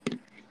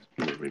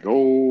we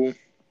go.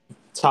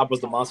 Top was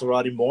the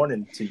Maserati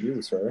morning to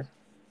you, sir.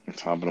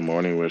 Top of the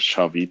morning with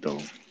Chavito.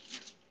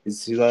 He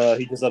just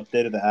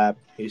updated the app.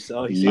 I'm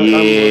literally Yeah.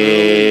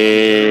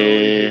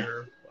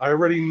 here. I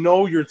already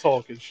know you're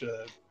talking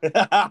shit.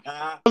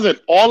 Was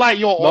it all I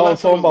No, I'm I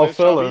said talking was about with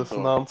Phyllis.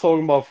 Chavito? No, I'm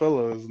talking about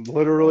Phyllis.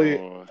 Literally,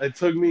 Oh, it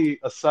took me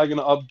a second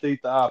to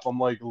update the app. I'm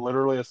like,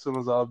 literally, as soon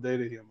as I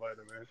updated, he invited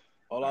me.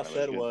 All I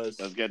said was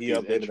let's get he these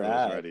updated the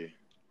intros app. ready.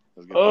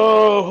 Let's get these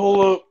Oh, intros hold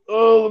ready. up.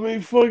 Oh, let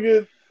me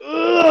fucking.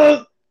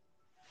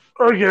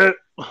 Okay.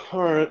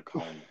 All right.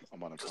 I'm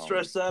gonna come.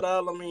 Stretch that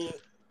out. Let me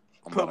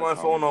I'm put gonna my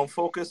come. phone on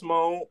focus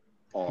mode.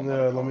 Oh, I'm Yeah,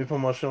 gonna let me come. put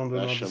my shit on Do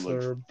That Not shit looks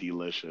Disturb.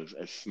 delicious.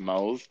 It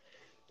smells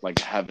like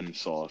heaven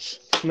sauce.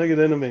 This nigga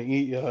didn't even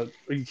eat yet.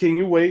 Can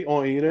you wait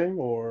on eating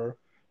or?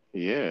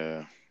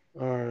 Yeah.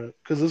 Alright.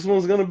 Because this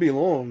one's gonna be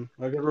long.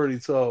 I can already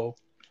tell.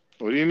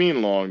 What do you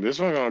mean long? This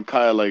one gonna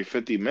cut like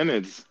 50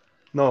 minutes.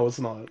 No, it's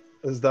not.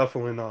 It's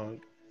definitely not.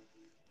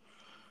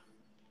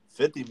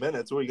 50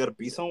 minutes. Where you gotta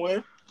be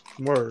somewhere?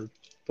 Word.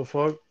 The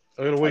fuck?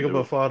 I gotta wake up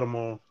at 5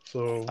 tomorrow.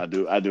 So. I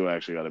do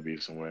actually gotta be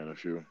somewhere in a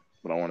few,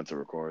 but I wanted to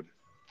record.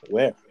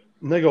 Where?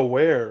 Nigga,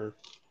 where?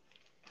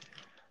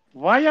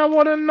 Why y'all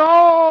wanna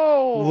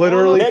know?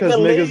 Literally, because Nigga,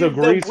 niggas leave the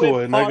agree to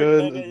whip it. park,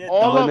 Nigga, nigga. You're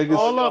all done, up, bro. niggas.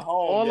 all You're up,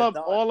 home. all You're up,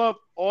 done.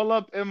 all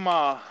up in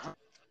my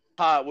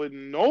pot with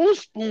no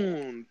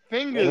spoon,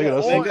 fingers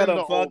Nigga, all Nigga in the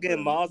the fucking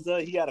open.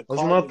 Mazda. He had to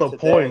That's call not me the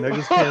point. today.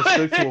 Niggas can't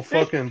stick to a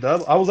fucking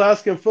deadline. I was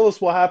asking Phyllis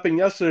what happened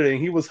yesterday,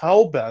 and he was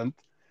hell bent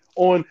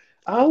on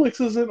Alex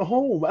isn't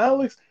home.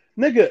 Alex,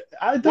 nigga, it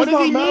What does does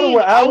not he matter mean?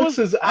 where Alex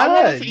is I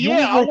wanted at. to, You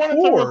yeah, will I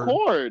wanted to record.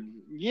 record.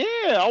 Yeah,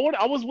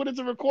 I was wanted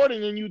to record,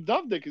 and then you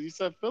dubbed it because you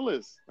said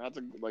Phyllis. I had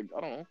to, like,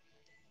 I don't know.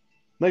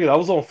 Nigga, that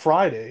was on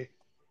Friday.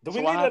 Do we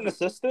So what need an happened?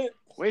 assistant?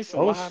 Wait, so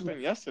what Was,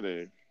 happened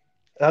yesterday?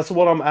 that's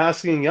what I'm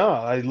asking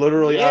y'all. I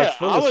literally Yeah, asked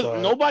Phyllis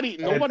that. nobody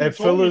And told me to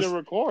Phyllis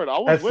record. I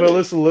was and with it.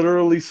 Phyllis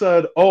literally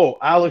said, "Oh,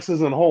 Alex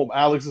isn't home.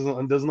 Alex isn't.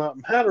 It does not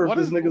matter if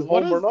this nigga's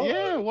home or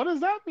not." what does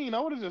that mean? I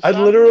would have just I sat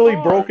in the literally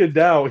broke car. it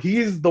down.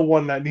 He's the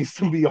one that needs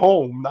to be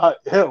home,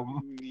 not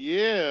him.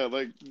 Yeah,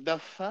 like the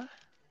fuck.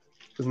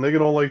 Because nigga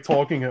don't like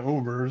talking at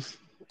Ubers.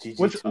 GG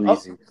Which, too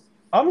easy.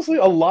 honestly,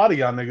 a lot of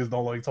y'all niggas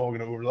don't like talking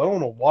to Ubers. I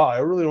don't know why. I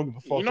really don't give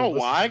a You fuck know to listen to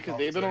why? the Because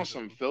they've been on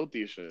some conversation.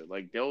 filthy shit.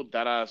 Like they'll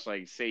dead ass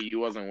like say you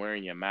wasn't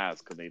wearing your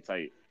mask because they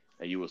tight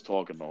and you was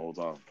talking the whole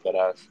time. That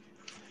ass.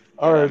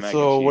 All Yeah, that right, mac and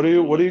so cheese what do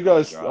look you kind of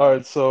guys? All dry.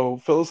 right, so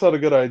Phyllis had a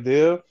good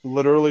idea.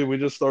 Literally, we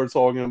just started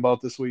talking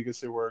about this week and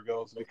see where it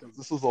goes because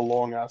this is a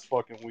long ass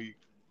fucking week.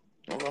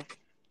 Okay.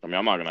 I mean,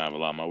 I'm not gonna have a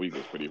lot. My week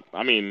was pretty.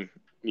 I mean,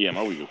 yeah,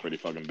 my week was pretty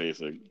fucking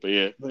basic. But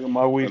yeah, Nigga,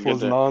 my let's week get was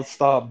the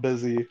nonstop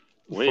busy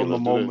wait. from the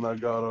moment I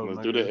got up,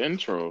 Let's do the nigga.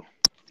 intro.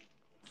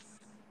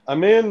 I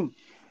mean,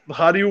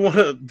 how do you want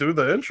to do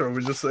the intro?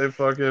 We just say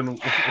fucking.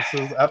 This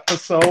is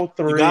episode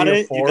You got 3 of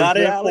it? You got Forged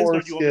it, and Alex,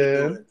 or do you want me to do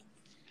Foreskin. it?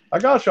 I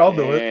got you. I'll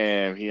do it.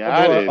 Damn, he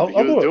I'll do had it. it. He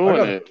I'll was do it. I doing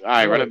got it. it. All right,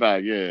 I got run it it.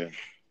 back. Yeah.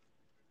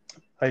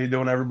 How you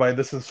doing, everybody?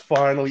 This is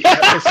finally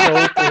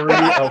episode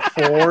 3 of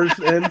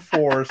Forged and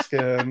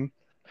Foreskin.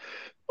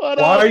 What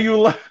Why up? are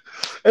you?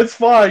 It's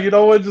fine. You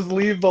know what? Just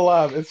leave the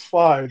laugh. It's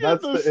fine.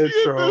 That's the Get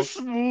intro. this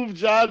smooth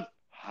John.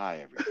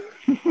 Hi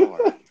everybody. How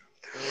are you?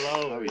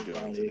 Hello, How are we doing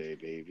everybody. today,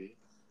 baby?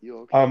 You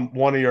okay? I'm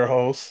one of your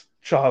hosts,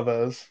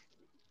 Chavez.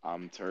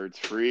 I'm turds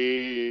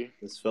free.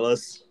 Miss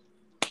Phyllis.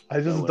 I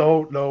just Diller.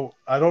 don't know.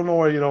 I don't know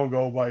why you don't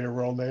go by your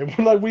real name.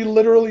 Like we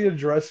literally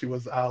address you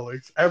as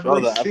Alex Bro,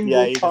 every the FBI single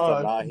agents are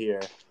time. not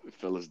here.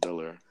 Phyllis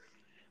Diller.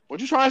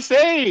 What you trying to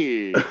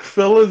say?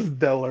 Phyllis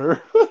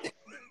Diller.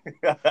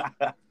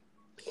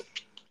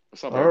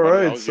 What's up, All everybody?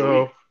 How right, was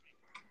your week? so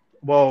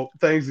well,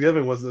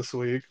 Thanksgiving was this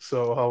week.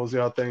 So how was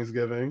y'all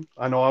Thanksgiving?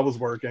 I know I was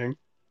working.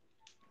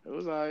 It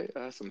was I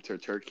had some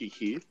turkey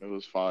heat. It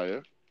was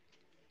fire.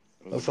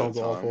 It was That a good sounds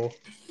time. awful.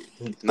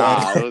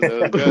 Nah, it was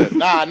good.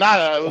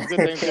 It was good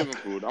Thanksgiving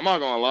food. I'm not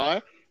gonna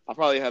lie. I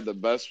probably had the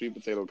best sweet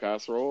potato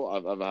casserole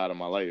I've ever had in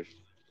my life this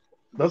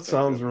That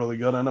sounds Thanksgiving. really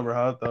good. I never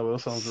had that, but that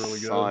sounds really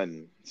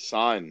good.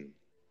 Son.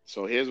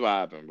 So here's what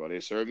happened, bro.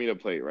 They served me the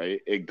plate, right?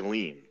 It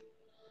gleamed.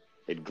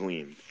 It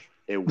gleamed.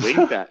 It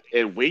winked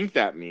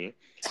at me,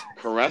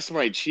 caressed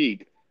my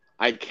cheek.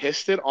 I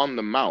kissed it on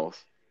the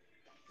mouth,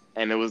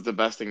 and it was the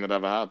best thing that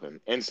ever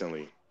happened.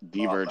 Instantly, Oh, man.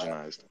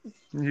 de-virginized.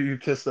 You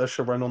kissed that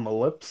shit right on the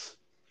lips.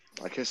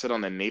 I kissed it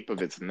on the nape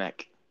of its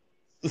neck.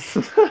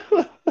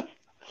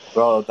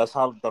 Bro, that's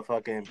how the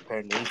fucking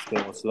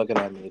Perniskin was looking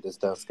at me this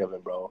Thanksgiving,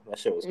 bro. That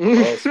shit was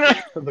crispy.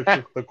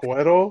 the the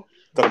cuero.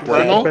 The Nigga said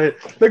pernal,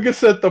 nigga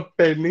said the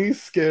penny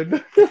skin.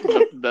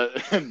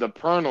 the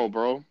pernal,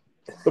 bro.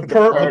 The The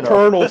pernal,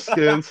 pernal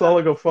skin sound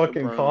like a the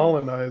fucking pernal.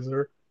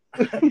 colonizer.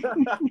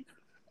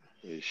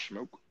 Yeah,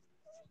 smoke.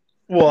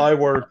 Well, I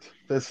worked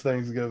this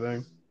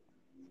Thanksgiving,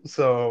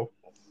 so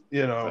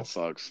you That know.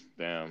 sucks.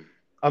 Damn.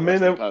 I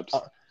Rest mean, in peps.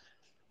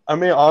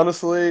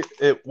 honestly,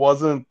 it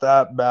wasn't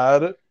that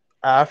bad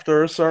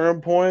after a certain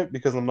point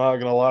because I'm not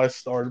gonna lie, it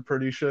started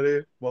pretty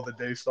shitty. Well, the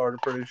day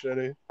started pretty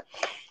shitty,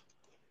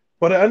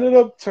 but it ended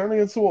up turning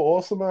into an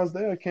awesome ass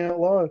day. I can't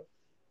lie.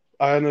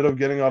 I ended up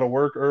getting out of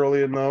work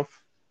early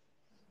enough.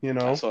 You I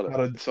know, saw that.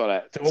 had a Saw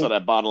dope.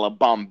 that bottle of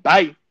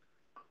Bombay.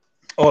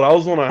 Oh, that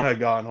was when I had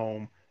gotten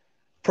home.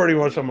 Pretty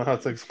much, I'm gonna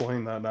have to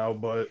explain that now,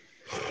 but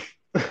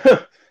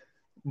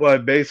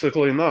but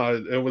basically, no,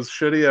 it was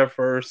shitty at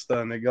first,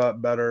 then it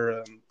got better,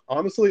 and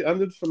honestly,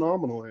 ended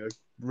phenomenally. I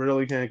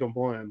really can't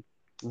complain.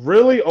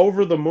 Really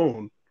over the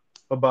moon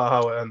about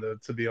how it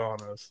ended, to be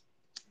honest.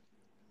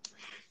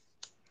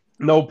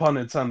 No pun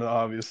intended,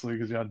 obviously,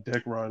 because you had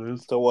dick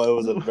riders. So what? It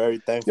was a very Yo,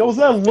 thankful was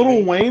that Lil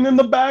Thanksgiving. Wayne in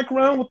the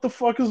background? What the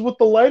fuck is with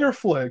the lighter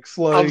flicks?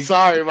 I'm Like,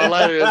 sorry, my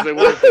lighter isn't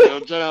working.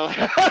 I'm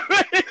trying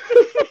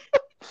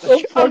the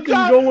I'm fuck is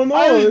trying. going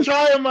I was on?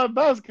 trying my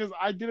best because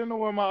I didn't know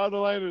where my other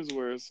lighters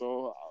were,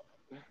 so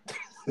I'm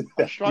Yeah,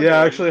 I struggling.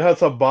 actually had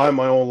to buy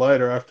my own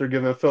lighter after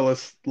giving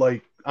Phyllis,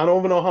 like, I don't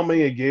even know how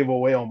many I gave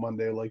away on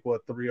Monday, like,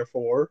 what, 3 or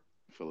 4?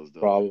 Phyllis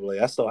dope. Probably.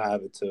 I still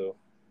have it too.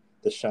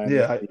 The shiny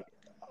Yeah,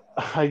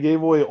 I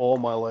gave away all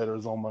my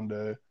lighters on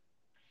Monday.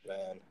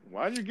 man.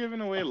 Why are you giving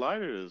away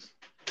lighters?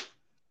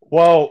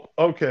 Well,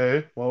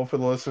 okay. Well, for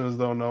the listeners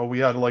don't know, we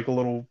had like a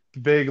little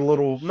big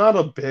little not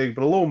a big,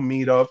 but a little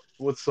meetup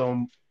with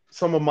some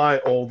of my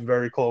old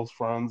very close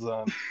friends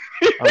and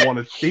I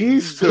wanted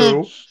these Big,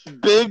 two.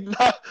 big,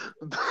 not,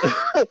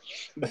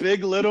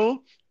 big,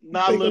 little,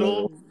 not Big and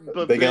little, little.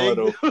 but Big and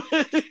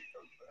big.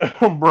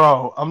 little.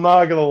 Bro, I'm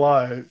not gonna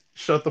lie.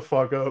 Shut the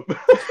fuck up.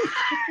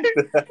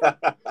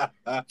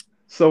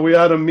 So we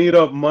had a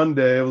meetup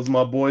Monday. It was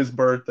my boy's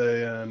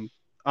birthday, and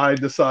I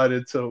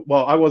decided to.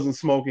 Well, I wasn't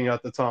smoking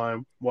at the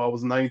time. Well, I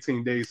was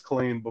 19 days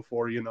clean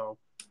before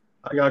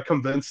I got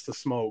convinced to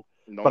smoke.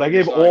 Don't But I make it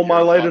gave sound like all my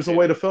you're a lighters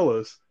away to fucking.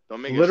 Phyllis.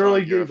 Don't make it sound Literally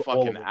like you're a gave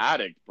all fucking of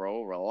addict,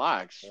 bro.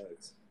 Relax.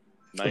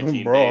 Nice. them.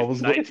 19 Bro, I days.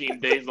 was. 19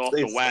 days off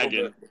Stay the sober.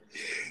 wagon.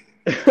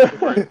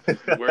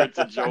 Word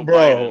to Joe Bro,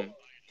 Biden.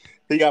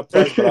 He got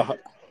pressed, but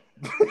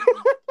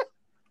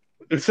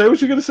say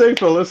what you're gonna say,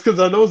 Phyllis, because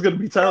I know it's gonna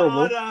be no,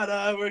 terrible.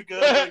 no, we're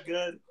good,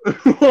 we're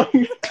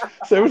good.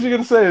 Say what you're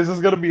gonna say. Is this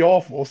gonna be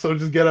awful? So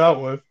just get it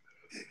out with.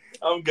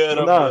 I'm good,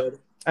 But I'm nah. good.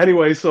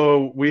 Anyway,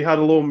 so we had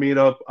a little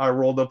meetup. I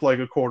rolled up like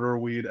a quarter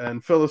of weed,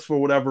 and Phyllis, for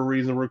whatever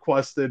reason,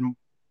 requested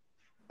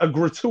a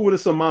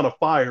gratuitous amount of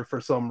fire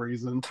for some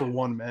reason for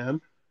one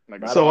man. Like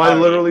a Not a So I pirate.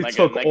 literally like a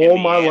took like a all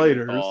my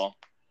lighters. Neanderthal.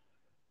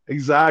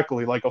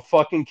 Exactly, like a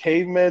fucking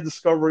caveman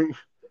discovering,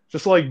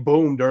 just like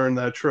boom during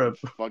that trip.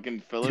 Fucking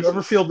You Phyllis ever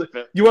is feel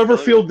you ever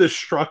Phyllis, feel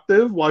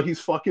destructive while he's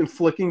fucking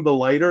flicking the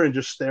lighter and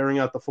just staring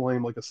at the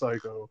flame like a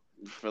psycho?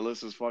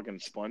 Phyllis is fucking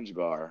sponge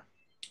gar.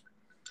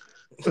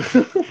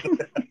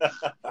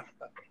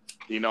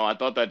 You know, I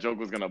thought that joke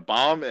was gonna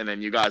bomb, and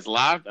then you guys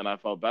laughed, and I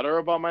felt better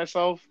about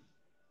myself.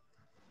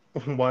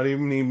 Why do you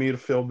need me to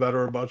feel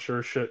better about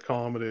your shit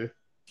comedy?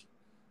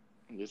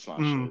 It's not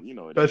shit. You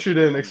know it Bet ain't you shit.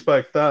 didn't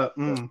expect that.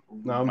 No,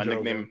 I'm My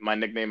joking.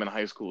 nickname in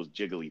high school was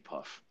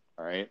Jigglypuff.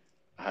 All right,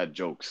 I had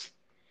jokes.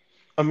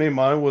 I mean,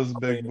 mine was I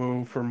Big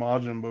mean, Boo for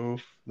Majin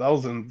Buu. That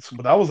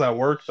was at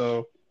work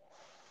though.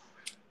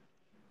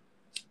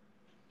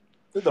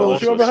 the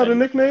Phyllis, only you Also, ever had a sen-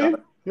 nickname?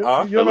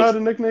 huh? You ever had Phyllis. a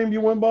nickname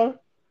you went by?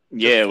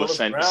 Yeah, Just it was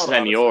Phyllis Brown, honestly.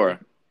 Senor.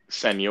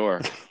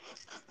 Senor.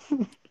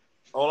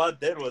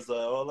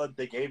 All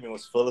they gave me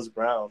was Phyllis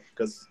Brown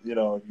because you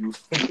All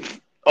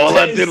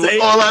I you did was say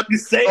all I you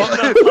say all, it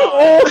enough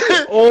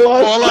times. all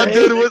I Like you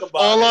did think was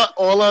about it.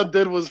 all I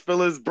did was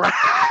Phyllis Brown.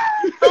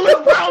 Phyllis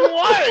Brown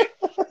what?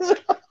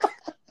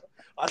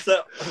 I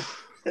said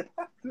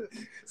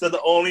so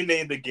the only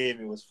name they gave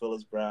me was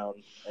Phyllis Brown,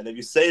 and if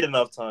you say it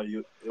enough times,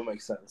 it'll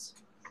make sense.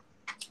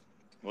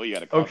 Well, you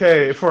got a Okay,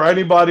 concentration for problem.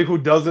 anybody who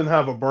doesn't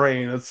have a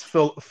brain, it's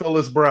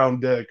Phyllis Brown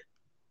Dick.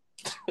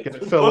 Get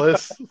it,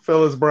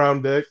 Phyllis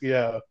Brown Dick.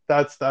 Yeah,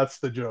 that's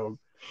the joke.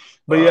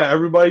 But yeah,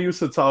 everybody used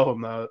to tell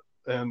him that,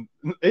 and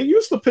it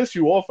used to piss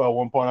you off at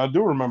one point. I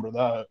do remember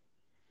that.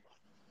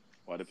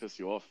 Why'd it piss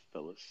you off,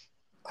 Phyllis?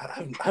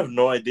 I have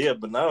no idea,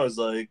 but now it's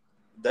like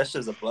that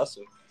shit's a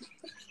blessing.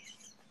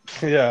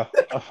 Yeah.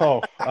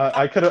 Oh,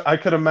 I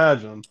could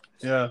imagine.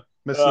 Yeah,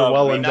 Mister Oh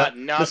Well We man. endowed, not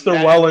no, Mister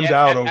Well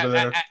endowed over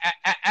eh,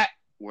 there.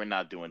 We're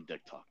not doing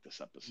dick talk this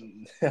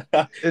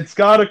episode. It's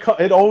gotta.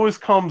 It always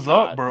comes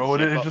up, Nah, bro.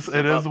 It is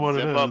what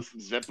it is.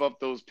 zip up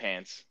those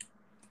pants.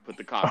 Put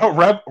the cock on.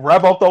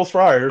 Wrap up those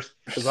fryers,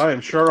 because I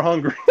am sure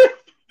hungry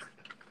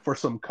for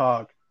some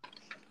cock.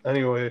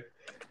 Anyway,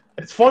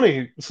 it's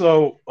funny.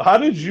 So, how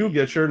did you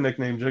get your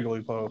nickname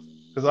Jigglypuff?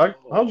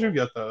 How'd you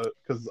get that?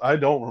 Because I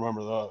don't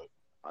remember that.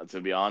 To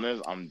be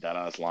honest, I'm dead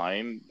ass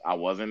lying. I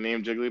wasn't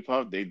named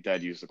Jigglypuff. They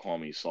dead used to call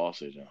me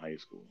Sausage in high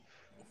school.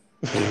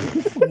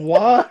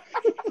 What?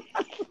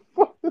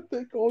 What did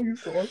they call you,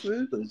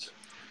 sausage?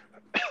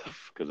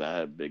 Because I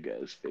had big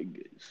ass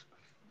fingers.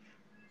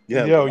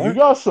 Yeah, Yo,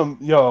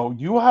 what?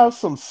 you have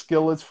some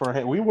skillets for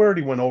hand. We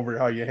already went over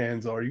how your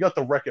hands are. You got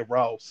the Wreck-It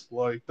Ralphs.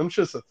 Like, them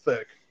shits are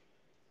thick.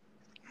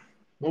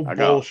 No I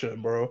got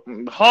bullshit, bro.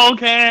 Hulk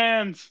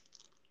hands.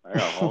 I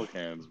got Hulk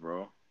hands,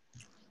 bro. I'm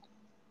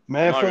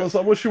Man, not gonna. Phyllis,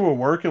 I wish you were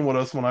working with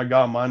us when I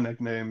got my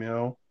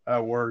nickname,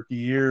 at work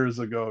years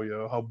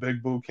ago, how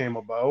Big Boo came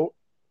about.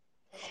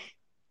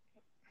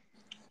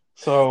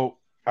 So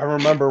I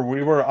remember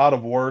we were out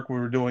of work. We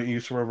were doing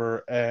East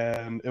River,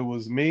 and it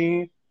was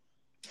me,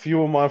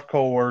 few of my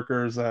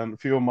coworkers, and a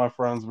few of my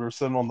friends. We were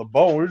sitting on the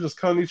boat. We were just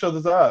cutting each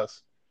other's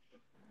ass.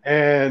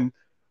 And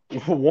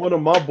one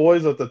of my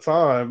boys at the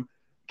time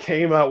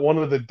came at one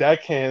of the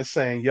deckhands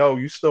saying, "Yo,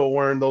 you still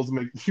wearing those?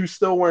 You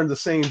still wearing the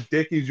same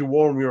Dickies you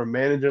wore when we were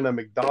managing at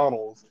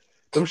McDonald's?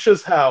 Them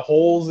shits had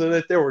holes in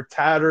it. They were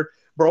tattered,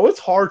 bro. It's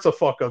hard to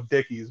fuck up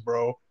Dickies,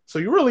 bro. So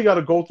you really got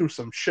to go through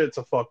some shit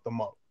to fuck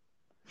them up."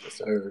 Yes,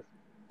 sir.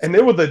 And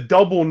they were the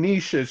double knee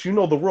shits, you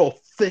know, the real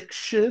thick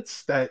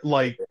shits that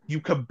like you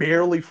could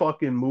barely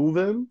fucking move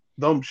in.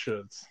 Them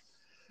shits.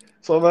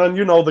 So then,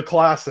 you know, the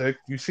classic,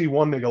 you see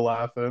one nigga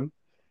laughing.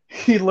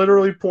 He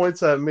literally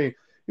points at me.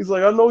 He's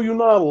like, "I know you're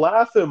not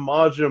laughing,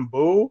 Majin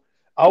Buu."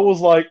 I was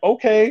like,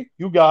 "Okay,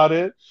 you got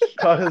it."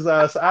 Cut his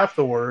ass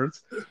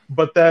afterwards.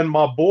 But then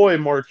my boy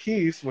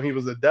Marquise, when he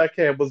was a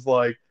deckhand, was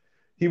like,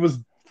 he was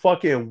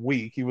fucking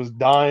weak. He was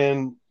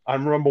dying. I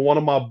remember one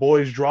of my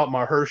boys dropped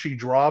my Hershey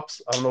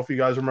drops. I don't know if you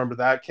guys remember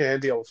that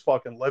candy. I was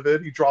fucking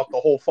livid. He dropped the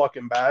whole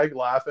fucking bag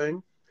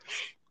laughing.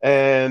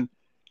 And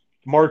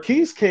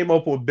Marquise came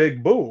up with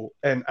Big Boo,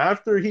 and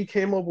after he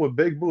came up with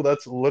Big Boo,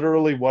 that's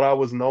literally what I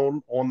was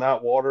known on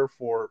that water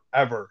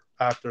forever.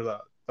 After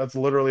that, that's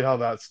literally how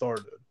that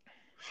started,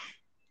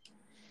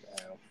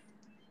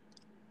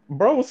 Damn.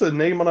 bro. It's a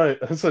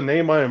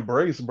name I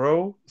embrace, bro.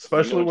 You know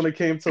Especially what? when it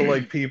came to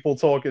like people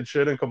talking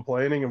shit and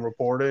complaining and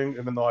reporting,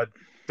 even though I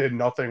did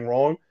nothing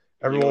wrong,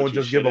 You know everyone what would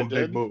you just give should have them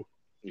Big did? Boo.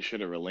 You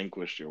should have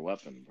relinquished your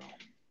weapon,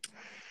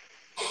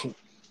 bro.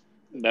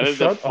 That is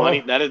the Shut funny.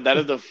 up. That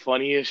is the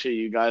funniest shit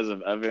you guys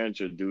have ever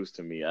introduced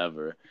to me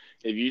ever.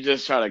 If you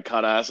just try to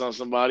cut ass on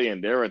somebody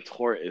and their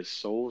retort is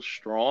so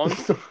strong,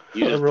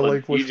 you I just put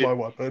you relinquished just my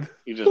weapon.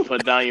 you just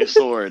put down your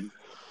sword.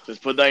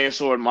 Just put down your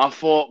sword. My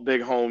fault,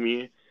 big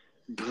homie.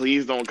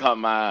 Please don't cut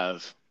my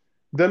ass.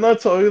 Didn't I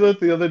tell you that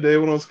the other day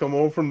when I was coming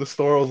home from the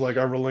store? I was like,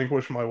 I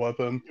relinquished my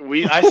weapon.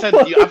 I said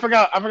I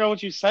forgot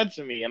what you said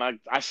to me, and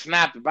I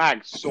snapped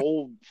back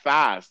so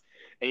fast,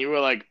 and you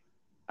were like,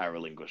 I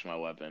relinquished my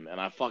weapon,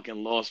 and I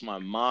fucking lost my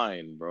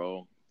mind,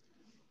 bro.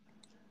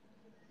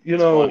 You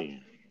It's know,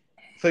 funny.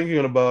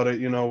 thinking about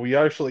it, we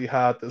actually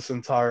had this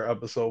entire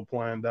episode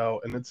planned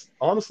out, and it's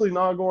honestly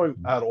not going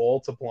at all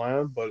to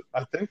plan, but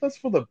I think that's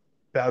for the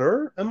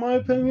better, in my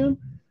opinion.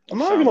 I'm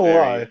This not sounds gonna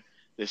lie. very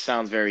this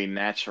sounds very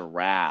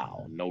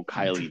natural. No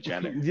Kylie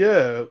Jenner.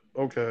 Yeah,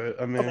 okay.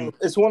 I I mean, mean,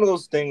 it's one of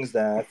those things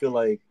that I feel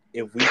like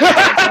if we plan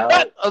it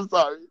out, I'm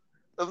sorry.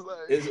 I'm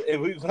sorry. is if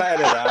we plan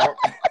it out.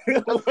 I'm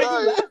Why you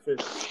sorry. laughing? I'm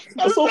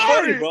That's so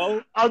funny, sorry.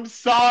 bro. I'm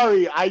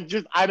sorry.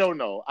 I don't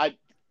know. I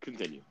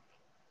continue.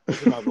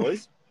 Is it my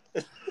voice?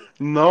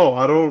 no,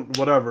 I don't.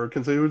 Whatever.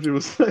 Continue what you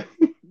were saying.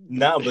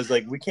 No, but it's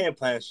like we can't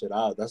plan shit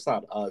out. That's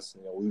not us.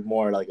 We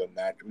more like a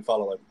natural. We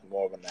follow like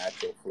more of a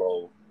natural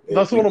flow. If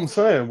That's we, what I'm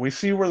saying. We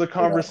see where the you know,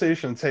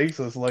 conversation takes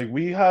us. Like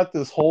we had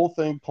this whole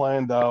thing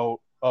planned out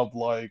of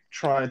like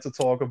trying to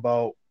talk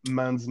about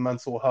men's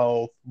mental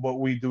health, what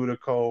we do to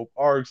cope,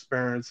 our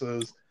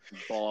experiences.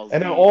 Balls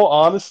And in deep. all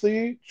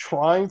honesty,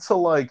 trying to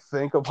like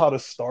think of how to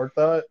start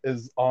that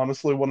is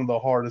honestly one of the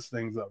hardest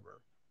things ever.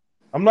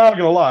 I'm not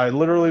gonna lie, I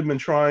literally been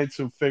trying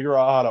to figure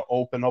out how to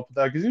open up with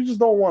that because you just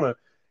don't want to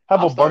have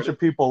I'll a start bunch it. of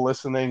people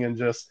listening and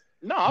just,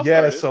 No, I'll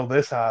yeah, start it. so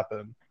this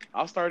happened.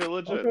 I'll start it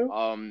legit.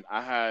 Okay.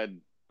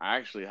 I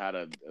actually had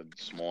a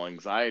small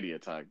anxiety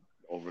attack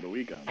over the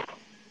weekend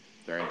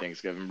during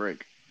Thanksgiving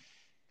break,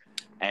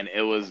 and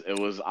it was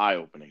eye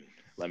opening.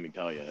 Let me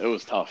tell you, it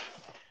was tough.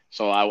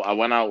 So I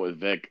went out with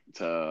Vic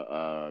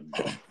to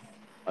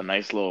a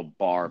nice little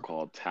bar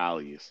called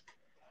Tally's,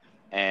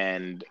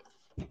 and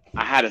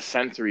I had a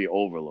sensory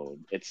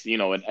overload.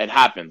 It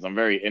happens. I'm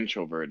very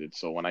introverted,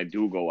 so when I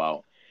do go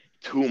out,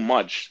 too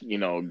much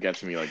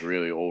gets me like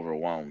really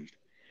overwhelmed,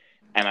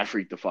 and I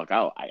freaked the fuck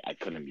out. I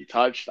couldn't be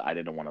touched. I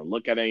didn't want to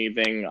look at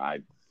anything. I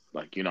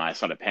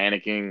started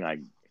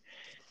panicking.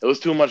 It was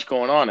too much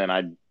going on, and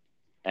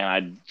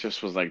I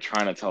just was like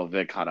trying to tell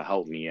Vic how to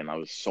help me, and I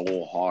was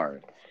so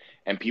hard.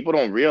 And people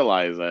don't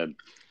realize that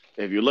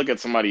if you look at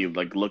somebody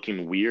like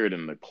looking weird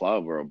in the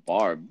club or a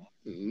bar,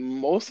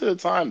 most of the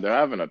time they're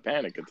having a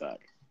panic attack.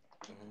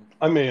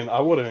 I mean, I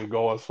wouldn't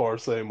go as far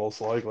as saying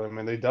most likely. I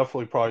mean, they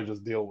definitely probably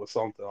just deal with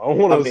something. I don't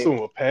want I to mean, assume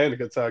a panic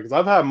attack because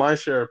I've had my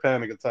share of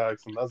panic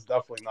attacks, and that's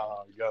definitely not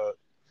how I got.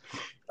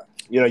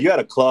 you at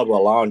a club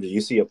or lounge, you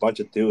see a bunch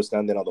of dudes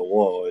standing on the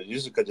wall. It's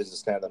usually because they're just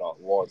standing on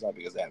the wall. It's not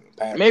because they're having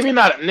panic. Maybe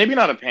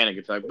not a panic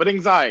attack, but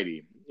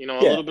anxiety. A Yeah.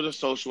 little bit of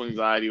social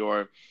anxiety,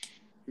 or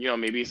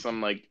maybe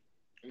some like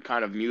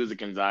kind of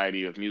music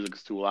anxiety. If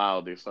music's too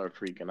loud, they start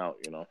freaking out.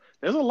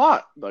 There's a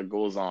lot that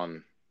goes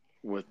on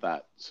with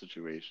that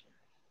situation.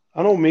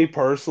 I know me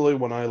personally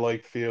when I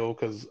like feel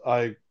because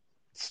I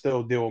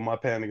still deal with my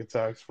panic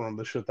attacks from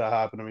the shit that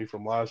happened to me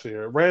from last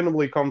year. It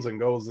randomly comes and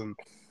goes, and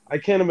I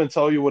can't even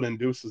tell you what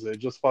induces it. It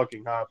just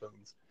fucking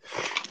happens.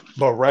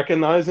 But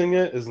recognizing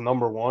it is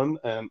number one.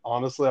 And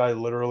honestly, I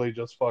literally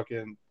just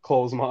fucking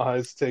close my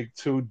eyes, take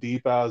two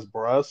deep ass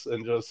breaths,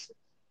 and just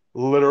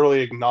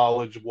literally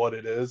acknowledge what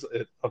it is,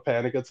 a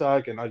panic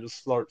attack, and I just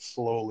start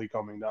slowly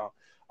coming down.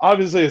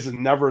 Obviously, it's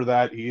never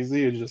that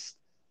easy. It's just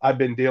I've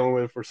been dealing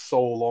with it for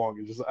so long.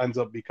 It just ends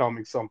up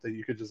becoming something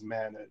you could just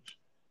manage.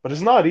 But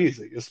it's not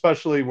easy,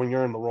 especially when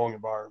you're in the wrong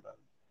environment.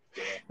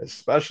 Yeah,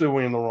 Especially when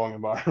you're in the wrong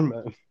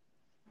environment.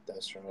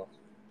 that's true.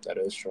 That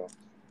is true.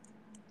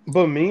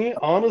 But me,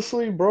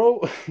 honestly,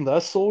 bro,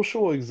 that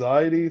social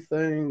anxiety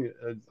thing,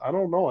 I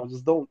don't know. I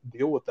just don't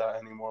deal with that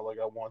anymore like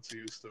I once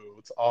used to.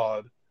 It's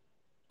odd.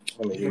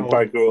 I mean, You you know,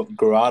 probably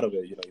grew out of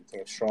it. You know, you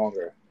think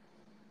stronger.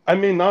 I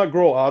mean, not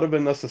grow out of it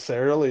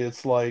necessarily.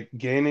 It's like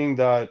gaining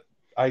that,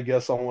 I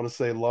guess I want to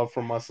say, love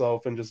for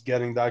myself and just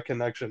getting that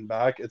connection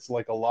back. It's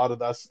like a lot of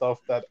that stuff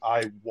that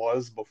I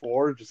was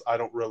before, just I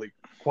don't really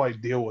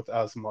quite deal with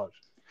as much.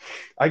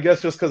 I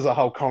guess just because of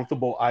how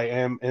comfortable I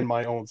am in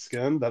my own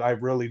skin, that I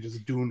really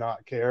just do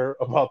not care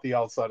about the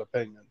outside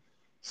opinion.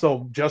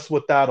 So just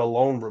with that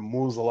alone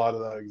removes a lot of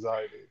that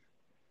anxiety.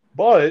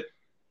 But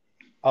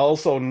I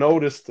also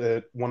noticed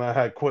it when I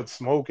had quit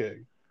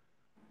smoking.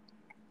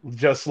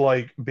 Just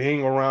like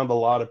being around a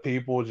lot of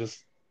people,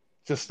 just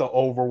the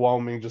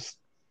overwhelming, just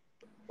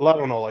I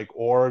don't know, like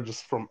aura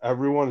just from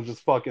everyone, it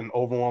just fucking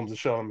overwhelms the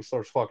shit out of me,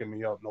 starts fucking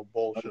me up. No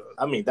bullshit.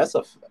 I mean, that's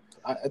a.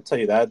 I tell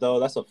you that though.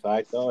 That's a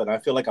fact though, and I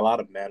feel like a lot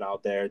of men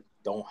out there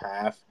don't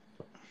have.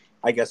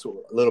 I guess a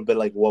little bit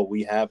like what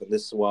we have, and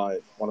this is why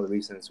one of the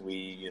reasons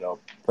we,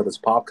 put this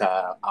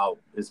podcast out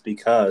is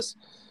because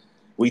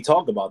we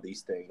talk about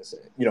these things,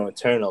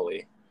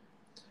 internally.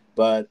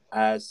 But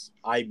as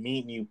I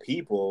meet new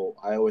people,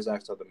 I always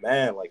ask other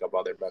men like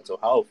about their mental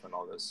health and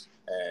all this,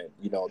 and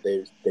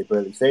they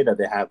barely say that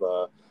they have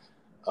a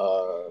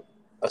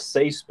a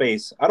safe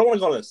space. I don't want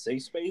to call it a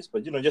safe space,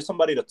 but just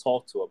somebody to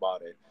talk to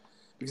about it.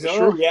 Because in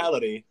Sure.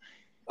 reality,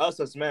 us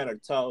as men are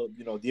told,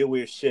 deal with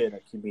your shit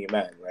and keep being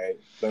men, right?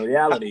 But in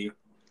reality,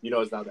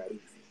 it's not that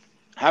easy.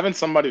 Having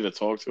somebody to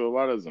talk to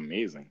about it is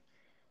amazing.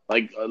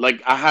 Like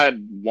I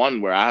had one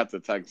where I had to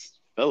text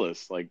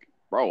Phyllis, like,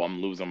 bro,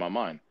 I'm losing my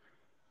mind.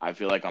 I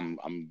feel like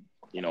I'm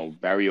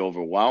very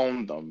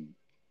overwhelmed.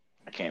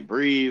 I can't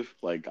breathe.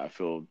 Like I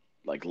feel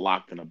like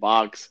locked in a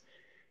box.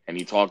 And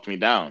he talked me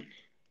down.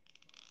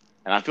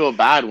 And I feel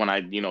bad when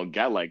I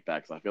get like that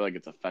because I feel like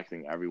it's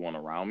affecting everyone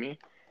around me.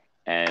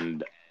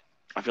 And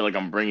I feel like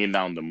I'm bringing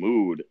down the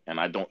mood, and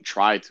I don't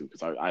try to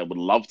because I would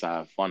love to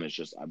have fun. It's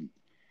just I'm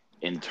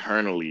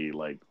internally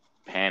like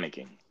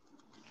panicking,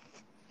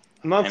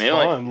 And and that's it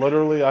like fine.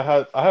 Literally, I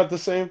had the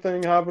same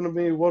thing happen to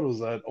me. What was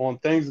that? On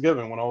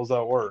Thanksgiving when I was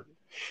at work.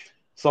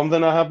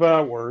 Something that happened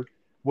at work,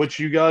 which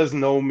you guys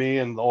know me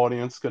and the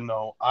audience can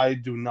know. I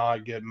do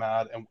not get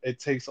mad, and it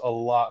takes a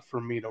lot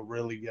for me to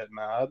really get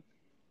mad.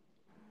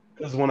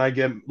 Because when I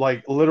get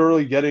like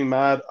literally getting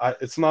mad,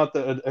 it's not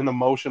an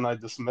emotion I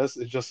dismiss.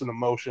 It's just an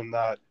emotion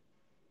that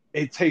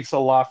it takes a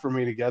lot for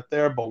me to get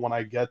there. But when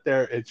I get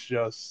there, it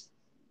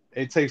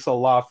takes a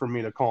lot for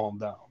me to calm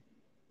down.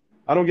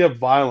 I don't get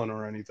violent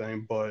or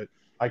anything, but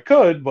I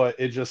could, but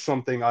it's just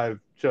something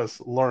I've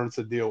just learned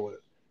to deal with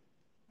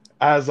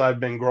as I've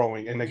been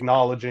growing and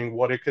acknowledging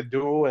what it could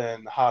do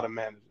and how to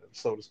manage it,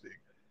 so to speak.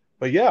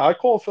 But yeah, I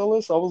called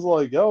Phyllis. I was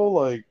like, yo,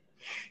 like,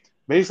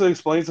 basically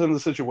explain to him the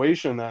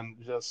situation and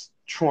just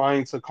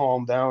trying to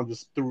calm down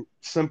just through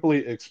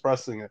simply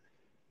expressing it.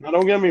 Now,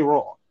 don't get me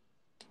wrong.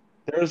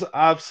 There's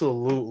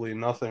absolutely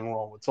nothing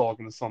wrong with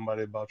talking to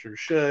somebody about your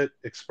shit,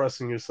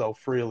 expressing yourself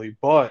freely.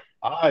 But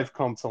I've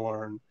come to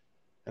learn,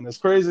 and as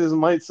crazy as it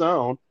might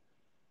sound,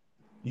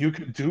 you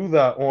could do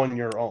that on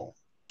your own,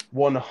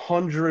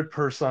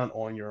 100%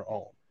 on your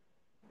own.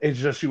 It's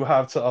just you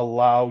have to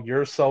allow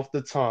yourself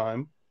the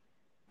time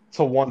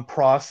to one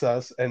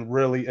process and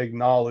really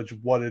acknowledge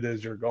what it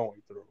is you're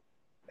going through.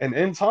 And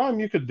in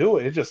time, you could do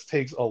it. It just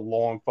takes a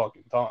long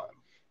fucking time.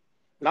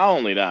 not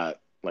only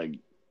that, like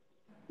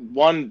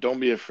one, don't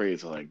be afraid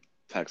to like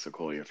text or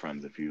call your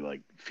friends if you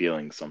like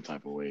feeling some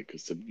type of way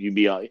because you'd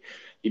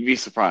be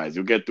surprised.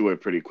 You'll get through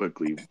it pretty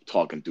quickly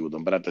talking through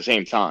them. But at the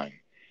same time,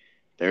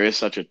 there is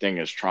such a thing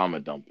as trauma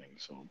dumping.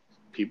 So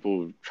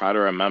people try to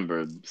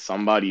remember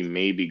somebody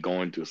may be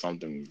going through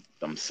something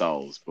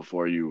themselves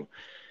before you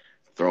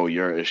throw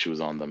your issues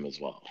on them as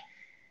well.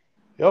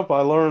 Yep,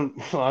 I learned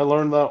I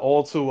learned that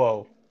all too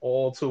well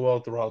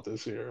throughout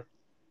this year.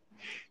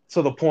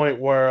 To the point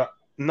where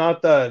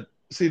not that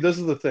see, this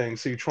is the thing.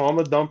 See,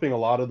 trauma dumping a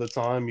lot of the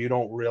time you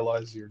don't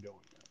realize you're doing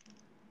it.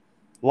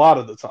 A lot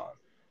of the time.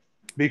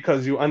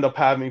 Because you end up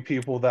having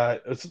people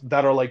that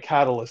are like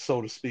catalysts,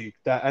 so to speak,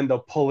 that end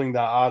up pulling that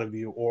out of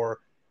you, or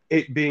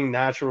it being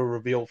naturally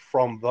revealed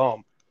from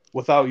them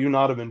without you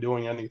not even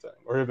doing anything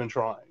or even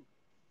trying.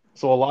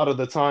 So a lot of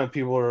the time,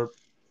 people are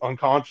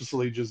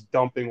unconsciously just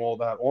dumping all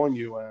that on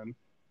you, and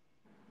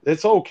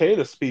it's okay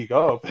to speak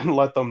up and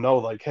let them know,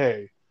 like,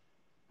 hey,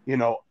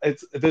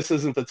 it's this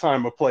isn't the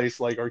time or place,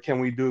 like, or can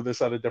we do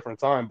this at a different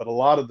time? But a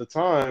lot of the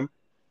time,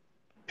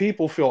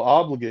 people feel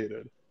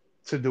obligated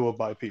to do it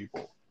by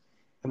people.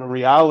 And in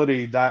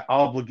reality, that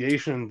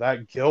obligation,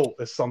 that guilt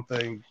is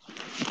something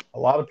a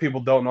lot of people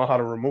don't know how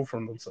to remove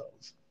from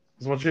themselves.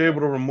 Because once you're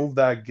able to remove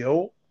that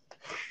guilt,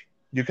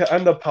 you can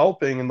end up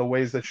helping in the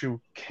ways that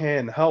you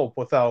can help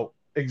without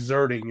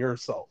exerting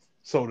yourself,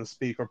 so to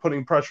speak, or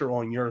putting pressure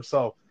on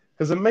yourself,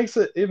 because it makes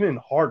it even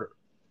harder.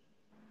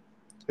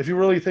 If you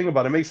really think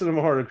about it, it makes it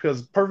even harder.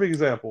 Because, perfect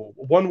example,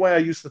 one way I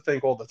used to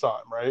think all the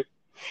time, right?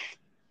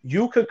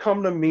 You could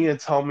come to me and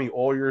tell me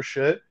all your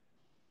shit,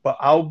 but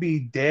I'll be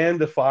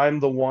damned if I'm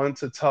the one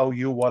to tell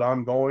you what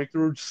I'm going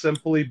through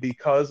simply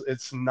because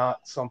it's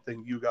not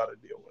something you got to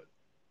deal with,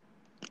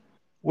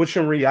 which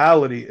in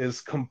reality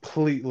is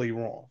completely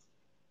wrong,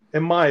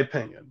 in my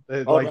opinion.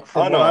 Oh no, Like, oh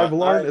from what no, I've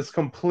learned, it's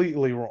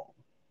completely wrong.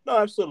 no,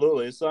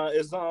 absolutely. It's not.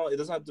 It's not. It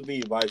doesn't have to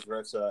be vice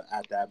versa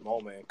at that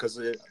moment. Because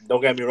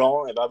don't get me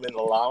wrong. If I'm in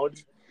the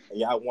lounge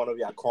and one of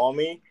y'all call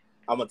me,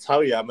 I'm gonna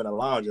tell you I'm in the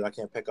lounge and I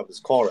can't pick up this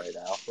call right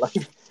now. Like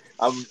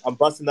I'm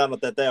busting down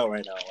with that tail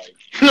right now. Like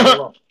leave me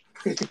alone.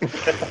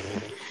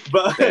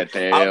 But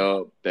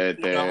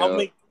I'll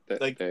make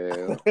like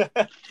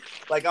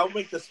like I'll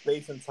make the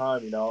space and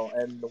time,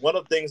 And one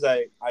of the things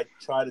I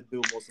try to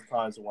do most of the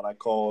times when I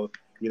call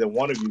either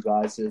one of you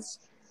guys is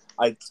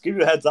I give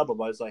you a heads up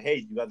about it. It's like,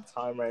 hey, you got the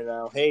time right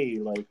now? Hey,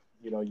 like,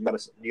 you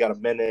got a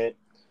minute.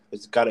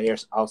 Just gotta air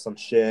out some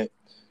shit.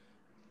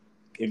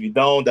 If you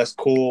don't, that's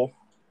cool.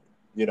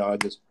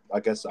 I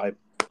guess I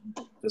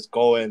just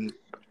go and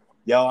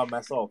yell at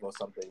myself or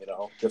something.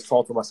 Just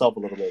talk to myself a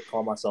little bit,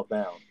 calm myself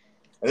down.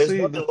 And there's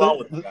See, nothing wrong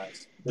with that,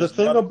 guys. the There's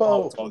thing nothing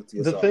wrong with about talking to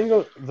the yourself.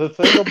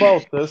 thing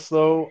about this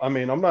though, I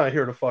mean, I'm not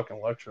here to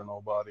fucking lecture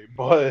nobody,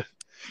 but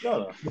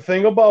No. the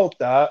thing about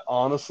that,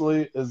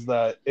 honestly, is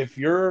that if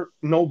you're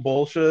no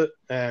bullshit,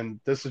 and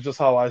this is just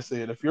how I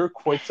see it, if you're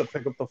quick to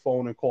pick up the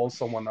phone and call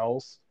someone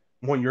else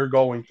when you're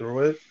going through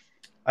it,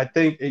 I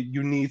think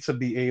you need to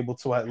be able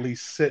to at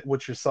least sit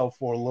with yourself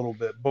for a little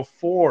bit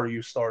before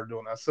you start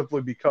doing that.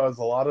 Simply because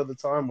a lot of the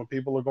time when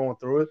people are going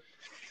through it,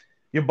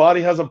 your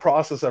body hasn't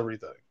processed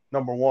everything.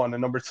 Number one,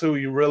 and number two,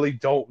 you really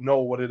don't know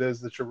what it is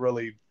that you're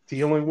really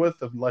dealing with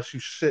unless you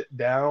sit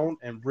down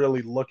and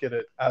really look at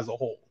it as a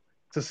whole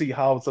to see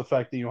how it's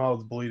affecting you, how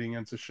it's bleeding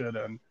into shit,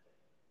 and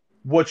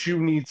what you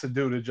need to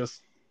do to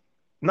just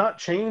not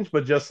change,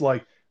 but just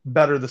like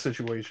better the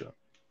situation.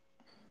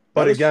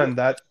 But That is true. again,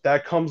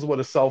 that comes with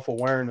a self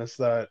awareness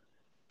that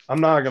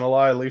I'm not gonna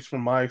lie, at least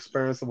from my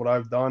experience and what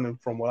I've done and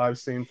from what I've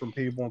seen from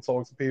people and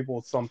talked to people,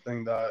 it's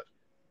something that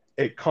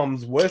it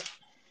comes with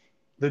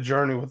the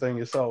journey within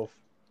yourself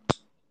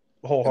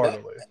And that,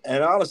 wholeheartedly.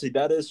 and honestly,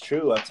 that is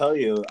true. I tell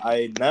you,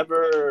 I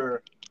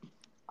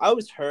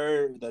always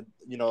heard that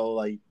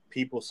like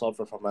people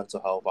suffer from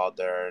mental health out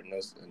there,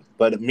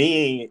 but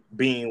me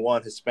being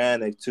one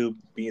Hispanic, two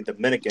being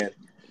Dominican,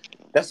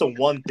 that's the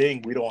one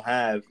thing we don't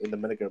have in the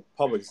Dominican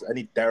Republic is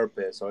any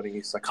therapist or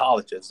any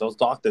psychologist. Those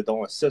doctors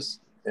don't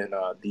assist in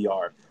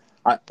DR.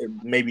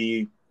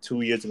 Maybe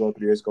 2 years ago,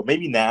 3 years ago,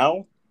 maybe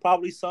now,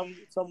 probably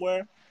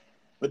somewhere.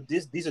 But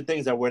these are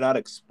things that were not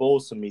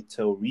exposed to me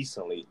till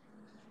recently,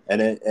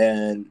 and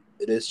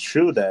it is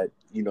true that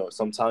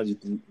sometimes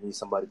you need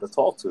somebody to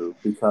talk to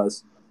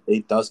because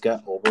it does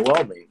get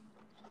overwhelming.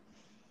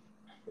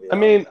 I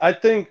mean, I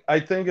think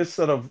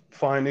instead of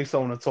finding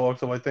someone to talk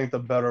to, I think the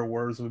better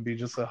words would be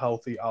just a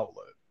healthy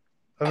outlet.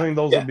 I think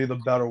those would Yeah, be the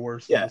better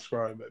words to yeah.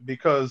 describe it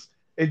because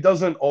it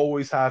doesn't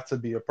always have to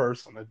be a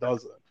person. It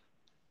doesn't.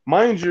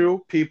 Mind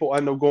you, people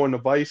end up going to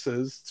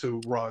vices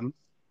to run,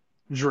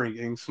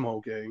 drinking,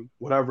 smoking,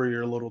 whatever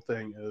your little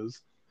thing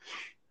is.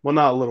 Well,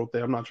 not a little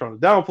thing. I'm not trying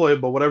to downplay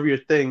it, but whatever your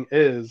thing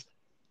is,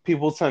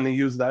 people tend to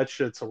use that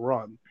shit to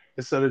run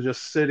instead of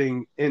just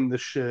sitting in the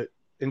shit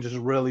and just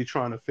really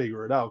trying to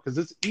figure it out because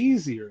it's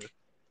easier,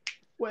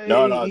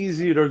 No, way no,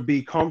 easier to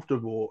be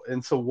comfortable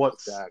into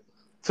what's exactly.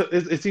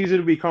 it's easier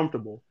to be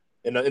comfortable.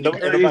 In You the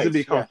Very easy to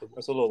be vice, yeah, comfortable.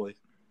 absolutely.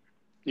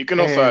 you can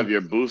also And have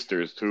your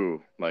boosters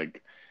too.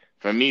 Like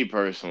for me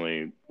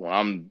personally, when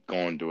I'm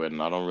going through it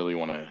and I don't really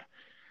want to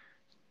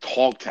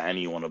talk to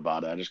anyone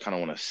about it, I just kind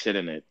of want to sit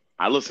in it.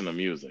 I listen to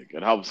music.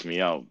 It helps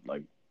me out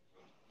like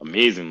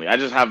amazingly. I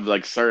just have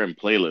like certain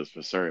playlists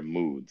for certain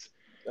moods,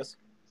 That's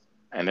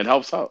and it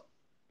helps out.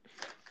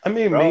 I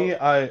mean, bro. me,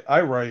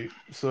 I write,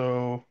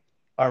 so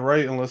I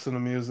write and listen to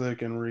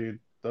music and read.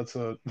 That's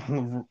a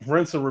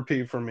rinse and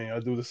repeat for me. I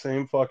do the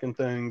same fucking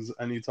things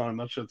anytime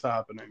that shit's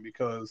happening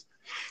because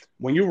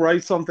when you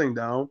write something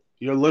down,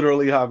 you're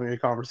literally having a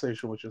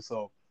conversation with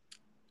yourself.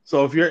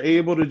 So if you're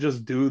able to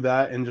just do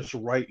that and just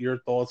write your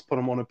thoughts, put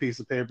them on a piece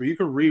of paper, you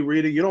can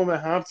reread it. You don't even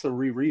have to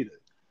reread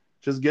it.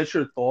 Just get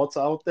your thoughts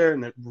out there,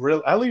 and it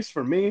really, at least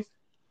for me,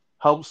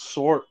 helps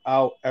sort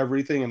out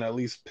everything and at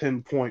least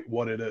pinpoint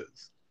what it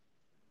is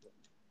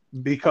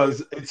I mean,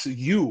 because it's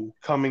you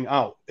coming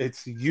out.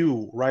 It's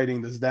you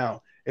writing this down.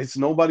 It's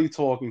nobody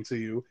talking to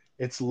you.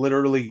 It's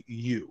literally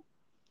you.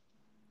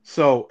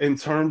 So, in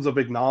terms of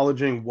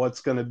acknowledging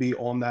what's going to be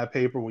on that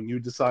paper when you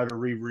decide to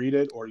reread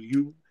it or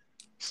you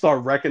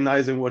start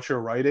recognizing what you're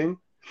writing,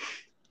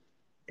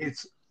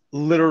 it's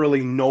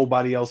literally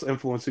nobody else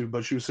influencing you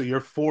but you. So,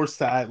 you're forced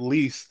to at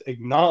least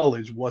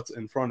acknowledge what's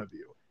in front of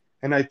you.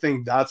 And I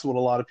think that's what a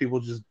lot of people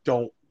just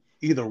don't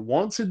either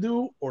want to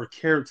do or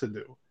care to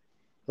do.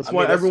 That's I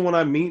why mean, that's everyone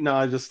I meet now,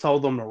 I just tell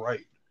them to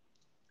write.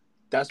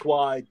 that's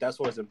why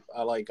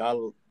I like I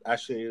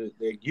actually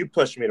like, you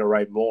pushed me to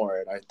write more,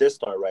 and I did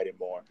start writing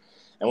more.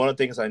 And one of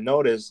the things I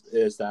noticed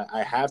is that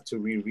I have to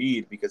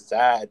reread because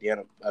that at the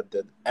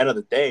end of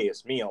the day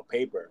is me on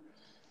paper,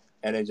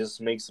 and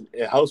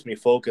it helps me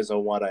focus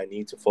on what I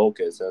need to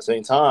focus. At the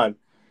same time,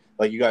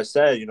 like you guys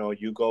said,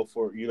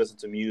 you listen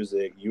to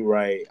music, you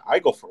write. I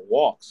go for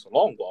walks,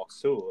 long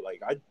walks too.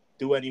 Like I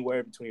do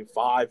anywhere between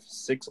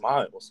 5-6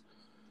 miles,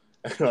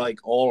 like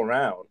all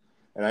around,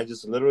 and I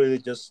just literally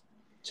just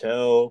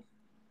chill,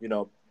 you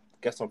know,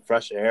 get some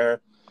fresh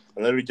air,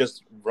 and literally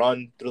just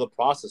run through the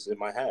process in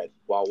my head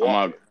while I'm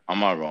not walking. I'm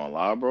not gonna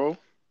lie, bro.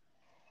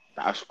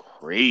 That's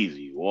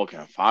crazy. Walking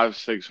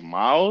 5-6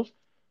 miles.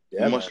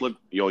 Yeah, man.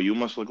 You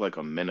must look like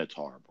a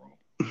minotaur, bro.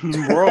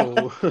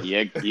 Bro,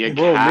 Your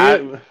bro,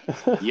 cat me.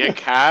 your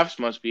calves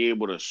must be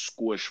able to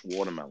squish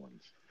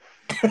watermelons.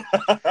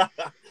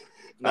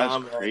 That's Nah,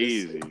 man.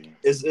 crazy.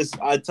 It's.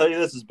 I tell you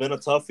this, it's been a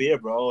tough year,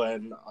 bro,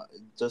 and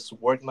just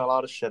working a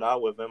lot of shit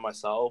out within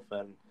myself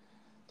and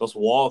those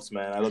walks,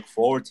 man. I look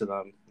forward to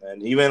them,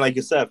 and even like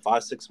you said,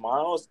 5-6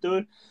 miles,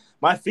 dude.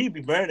 My feet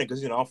be burning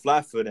because I'm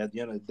flat footed at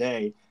the end of the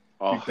day. Be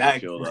Oh, I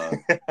back. feel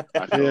that.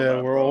 I feel Yeah,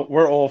 that, bro.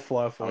 we're all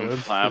flat I'm footed.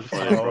 flat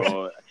footed, So bro.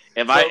 So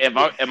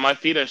If my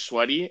feet are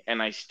sweaty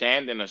and I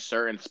stand in a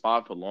certain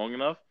spot for long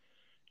enough,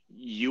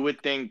 you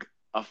would think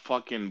a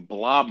fucking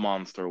blob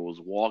monster was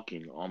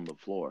walking on the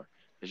floor.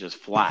 It's just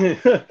flat.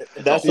 It's a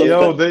that's a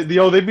yo,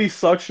 hole. they be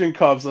suction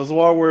cups. That's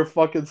why I wear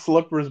fucking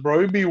slippers, bro.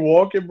 You be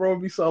walking, bro.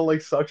 Be sound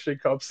like suction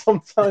cups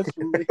sometimes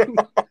for me.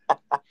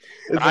 But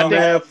It's I no, think I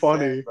mad understand,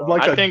 funny. I'm bro.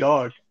 like I a think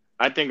duck.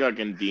 I think I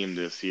can deem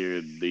this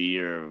year the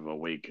year of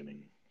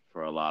awakening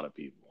for a lot of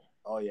people.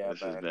 Oh yeah, This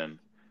has man. been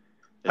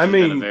I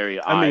mean,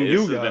 this you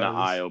has been an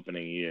eye guys.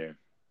 opening year.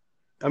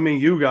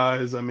 You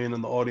guys. In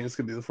the audience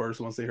could be the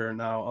first ones to hear it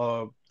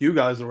now. You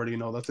guys already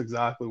know that's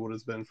exactly what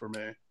it's been for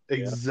me. Yeah.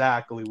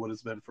 Exactly what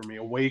it's been for me.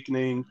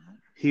 Awakening,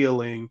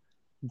 healing,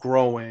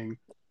 growing,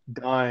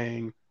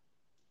 dying,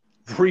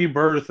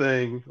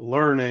 rebirthing,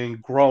 learning,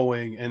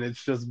 growing, and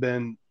it's just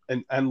been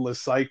an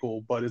endless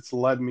cycle, but it's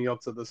led me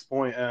up to this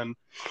point. And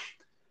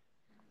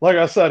like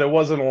I said, it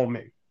wasn't all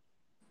me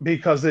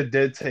because it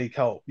did take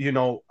help.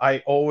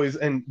 I always,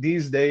 and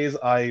these days,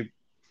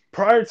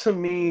 prior to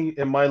me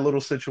in my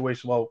little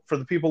situation, well, for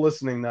the people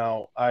listening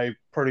now, I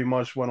pretty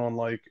much went on,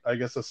 like, I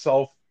guess, a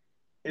self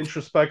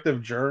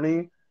introspective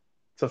journey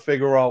to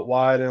figure out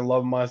why I didn't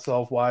love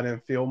myself, why I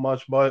didn't feel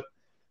much. But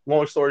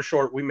long story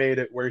short, we made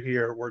it. We're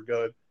here. We're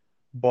good.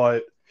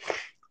 But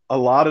a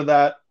lot of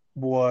that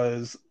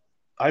was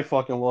I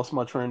fucking lost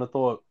my train of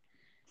thought.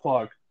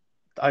 Fuck.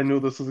 I knew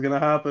this was gonna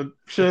happen.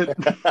 Shit.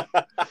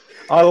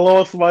 I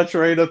lost my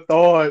train of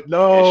thought.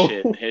 No.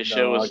 His shit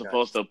No, was I got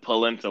supposed to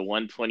pull into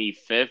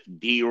 125th,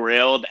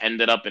 derailed,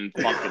 ended up in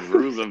fucking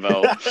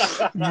Roosevelt.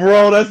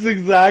 Bro, that's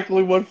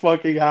exactly what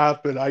fucking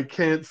happened. I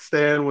can't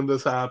stand when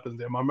this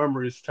happens. And my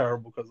memory is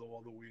terrible because of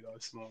all the weed I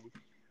smoked.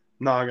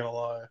 Not gonna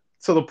lie.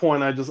 To the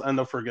point I just end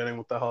up forgetting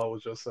what the hell I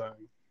was just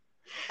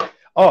saying.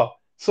 Oh,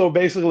 so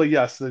basically,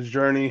 yes, this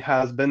journey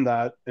has been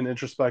an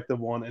introspective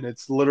one, and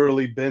it's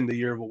literally been the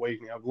year of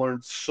awakening. I've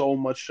learned so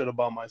much shit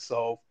about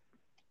myself,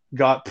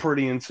 got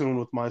pretty in tune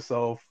with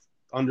myself,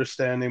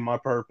 understanding my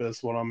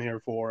purpose, what I'm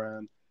here for,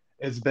 and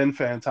it's been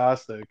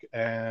fantastic.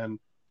 And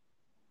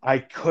I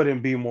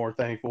couldn't be more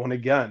thankful. And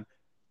again,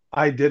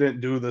 I didn't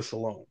do this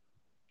alone.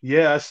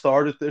 Yeah, I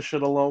started this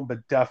shit alone,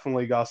 but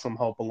definitely got some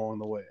help along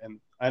the way.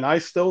 And I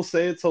still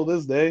say it till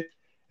this day.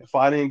 If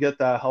I didn't get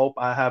that help,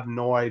 I have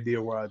no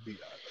idea where I'd be at.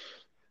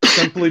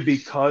 Simply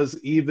because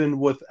even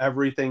with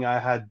everything I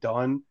had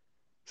done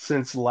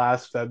since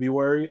last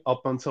February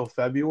up until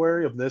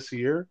February of this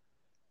year,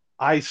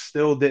 I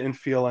still didn't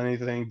feel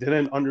anything,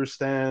 didn't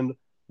understand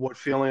what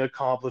feeling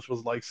accomplished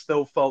was like,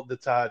 still felt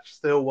detached,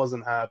 still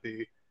wasn't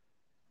happy.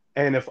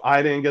 And if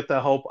I didn't get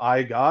the help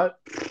I got,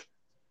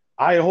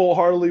 I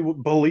wholeheartedly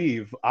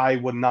believe I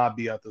would not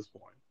be at this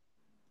point.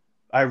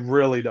 I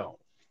really don't.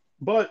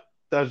 But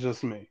that's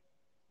just me.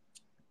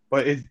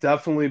 But it's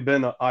definitely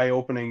been an eye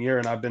opening year,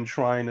 and I've been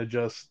trying to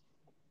just,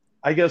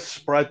 I guess,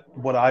 spread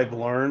what I've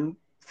learned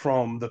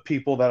from the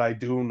people that I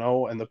do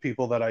know and the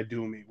people that I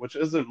do meet, which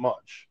isn't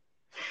much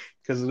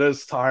because it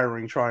is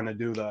tiring trying to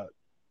do that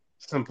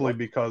simply what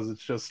because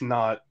it's just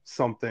not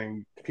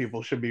something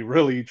people should be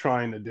really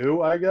trying to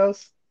do, I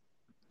guess.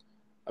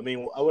 I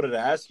mean, I wanted to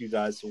ask you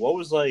guys, what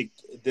was like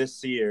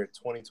this year,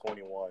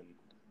 2021,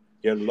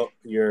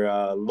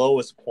 your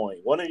lowest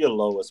point? One of your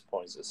lowest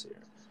points this year?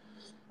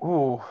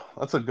 Ooh,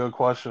 that's a good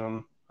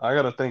question. I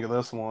got to think of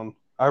this one.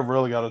 I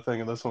really got to think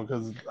of this one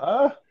because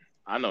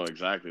I know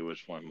exactly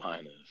which one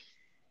mine is.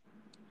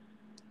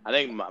 I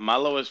think my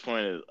lowest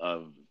point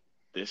of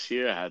this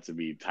year had to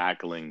be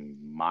tackling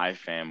my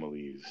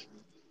family's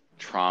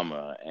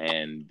trauma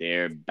and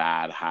their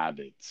bad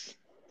habits.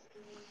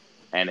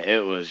 And it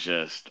was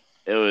just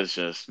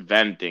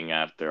venting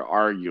after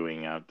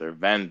arguing after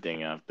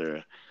venting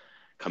after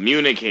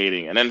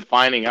communicating and then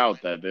finding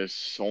out that there's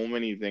so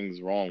many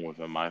things wrong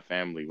within my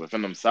family,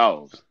 within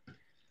themselves.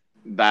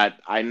 that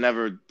I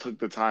never took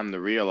the time to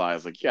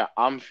realize, like, yeah,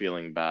 I'm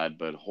feeling bad,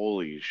 but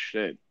holy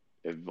shit,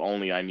 if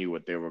only I knew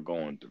what they were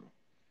going through.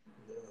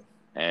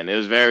 And it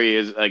was very,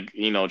 is like,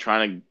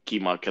 trying to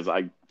keep my, because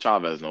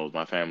Chavez knows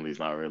my family's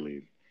not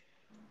really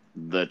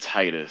the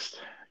tightest.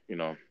 You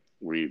know,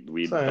 we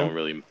Same. don't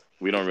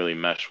really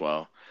mesh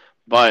well,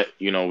 but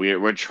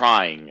we're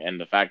trying, and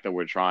the fact that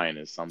we're trying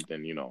is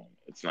something,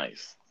 it's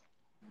nice.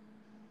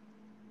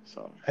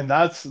 So And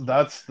that's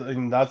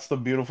the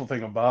beautiful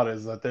thing about it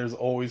is that there's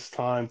always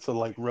time to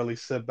like really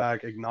sit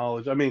back,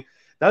 acknowledge. I mean,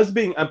 that's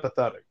being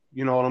empathetic.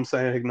 You know what I'm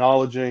saying?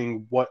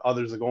 Acknowledging what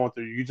others are going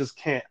through. You just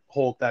can't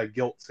hold that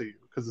guilt to you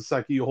because the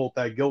second you hold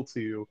that guilt to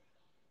you,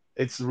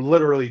 it's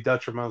literally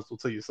detrimental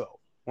to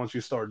yourself once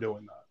you start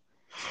doing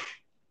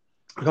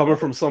that. Coming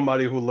from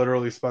somebody who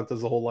literally spent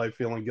his whole life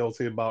feeling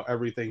guilty about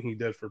everything he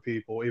did for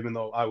people, even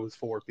though I was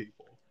for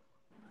people.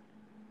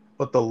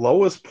 But the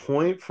lowest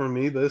point for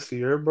me this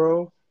year,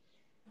 bro,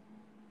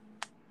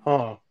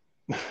 huh?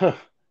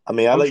 I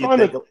mean, I I'm let you trying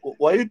think. to.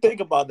 What do you think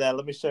about that?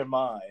 Let me share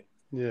mine.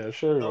 Yeah,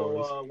 sure So,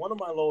 yours. one of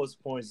my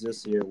lowest points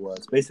this year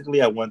was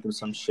basically I went through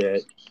some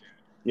shit.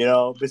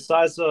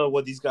 Besides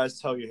what these guys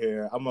tell you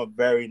here, I'm a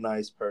very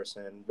nice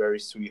person, very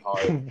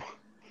sweetheart, but,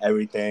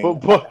 everything.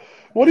 but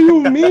what do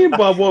you mean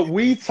by what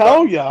we But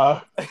tell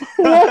ya?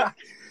 What?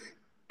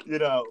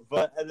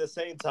 but at the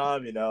same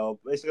time,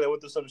 basically I went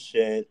through some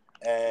shit,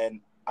 and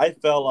I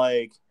felt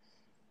like,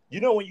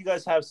 when you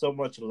guys have so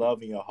much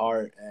love in your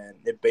heart, and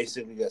it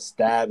basically gets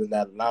stabbed, and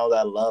that now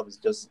that love is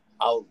just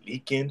out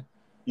leaking,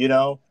 you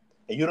know,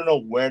 and you don't know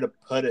where to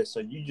put it,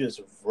 so you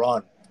just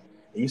run.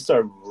 And you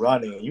start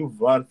running, and you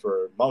run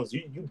for months.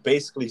 You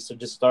basically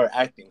just start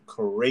acting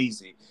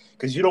crazy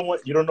because you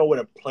don't know where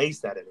to place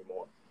that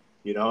anymore,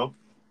 you know.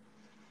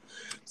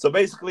 So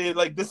basically,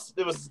 like this,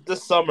 it was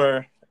this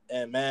summer,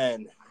 and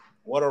man,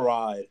 what a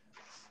ride!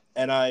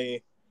 And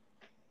I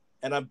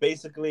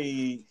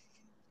basically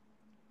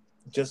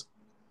just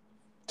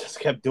just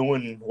kept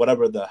doing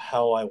whatever the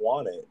hell I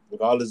wanted,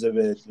 regardless if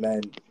it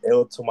meant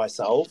ill to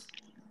myself.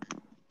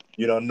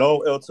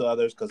 No ill to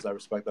others because I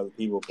respect other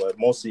people, but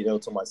mostly ill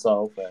to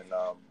myself. And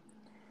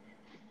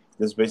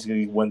just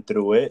basically went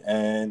through it,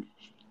 and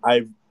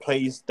I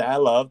placed that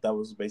love that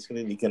was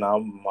basically leaking out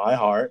of my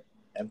heart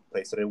and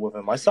placed it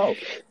within myself.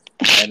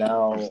 And I'm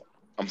now,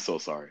 I'm so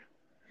sorry.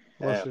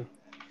 Bless damn, you.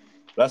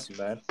 bless you,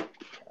 man. I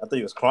thought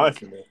you was crying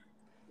for me.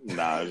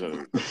 Nah, I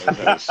just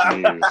had to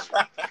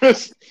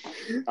sneeze.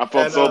 I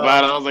felt And so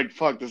bad. I was like,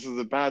 "Fuck, this is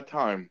a bad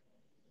time."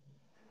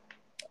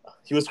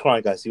 he was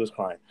crying, guys. He was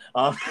crying.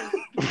 And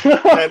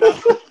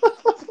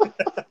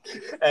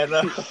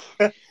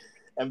and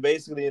and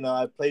basically,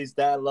 I placed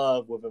that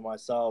love within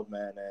myself,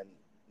 man. And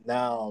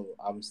now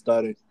I'm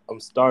starting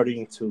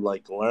to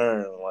like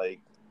learn, like,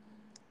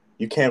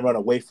 you can't run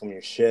away from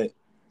your shit.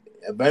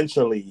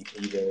 Eventually,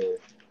 either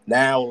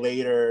now,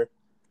 later,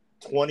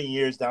 20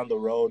 years down the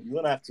road, you're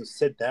gonna have to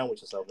sit down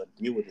with yourself and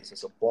deal with this at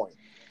some point.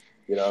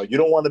 You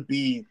don't want to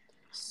be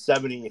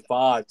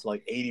 75 to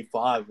like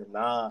 85 and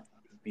not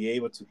be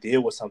able to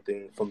deal with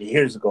something from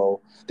years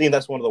ago. I think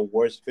that's one of the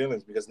worst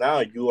feelings because now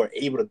you are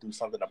able to do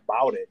something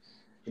about it.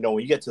 When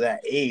you get to that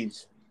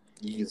age,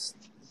 you just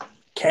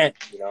can't.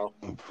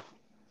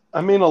 I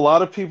mean, a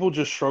lot of people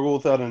just struggle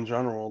with that in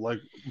general. Like,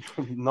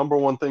 number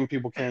one thing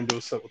people can do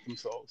is sit with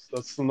themselves.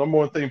 That's the number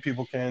one thing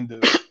people can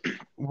do.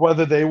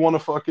 Whether they want to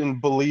fucking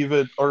believe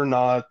it or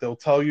not, they'll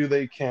tell you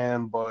they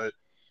can, but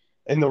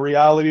in the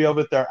reality of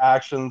it, their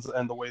actions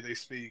and the way they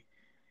speak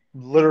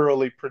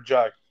literally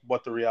project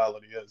what the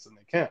reality is, and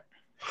they can't.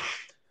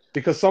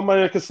 Because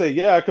somebody could say,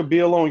 yeah, I could be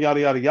alone, yada,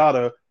 yada,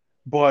 yada,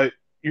 but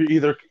you're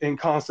either in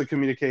constant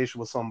communication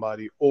with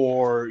somebody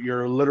or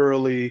you're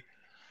literally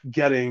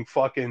getting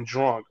fucking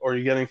drunk or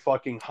you're getting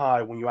fucking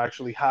high when you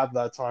actually have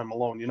that time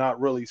alone. You're not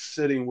really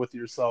sitting with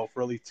yourself,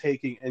 really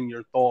taking in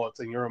your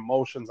thoughts and your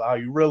emotions, how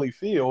you really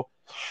feel,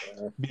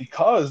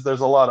 because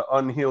there's a lot of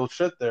unhealed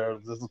shit there.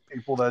 There's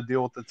people that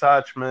deal with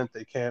attachment,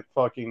 they can't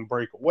fucking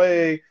break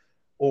away,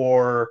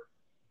 or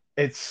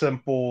it's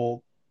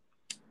simple.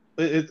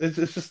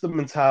 It's just the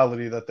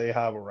mentality that they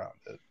have around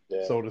it,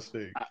 Yeah. so to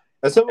speak.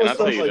 And some of And the I'll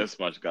tell stuff you like, this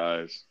much,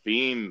 guys: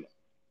 being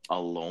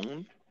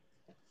alone,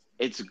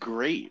 it's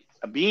great.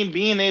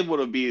 Being able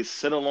to be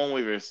sit alone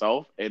with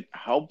yourself, it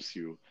helps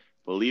you,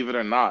 believe it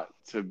or not,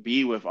 to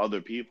be with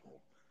other people.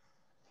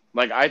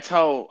 Like I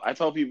tell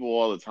people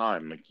all the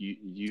time, like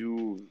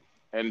you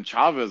and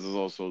Chavez has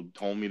also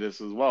told me this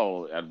as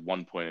well at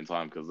one point in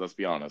time. Because let's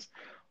be honest,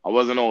 I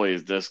wasn't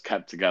always this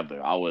kept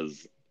together. I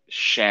was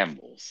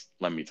shambles.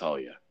 Let me tell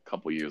you, a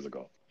couple years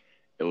ago,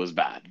 it was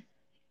bad.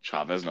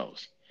 Chavez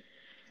knows.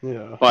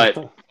 Yeah.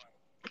 But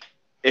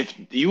if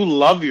you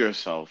love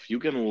yourself, you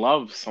can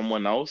love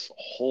someone else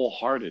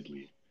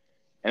wholeheartedly,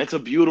 and it's a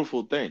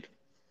beautiful thing.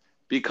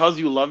 Because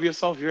you love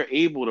yourself, you're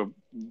able to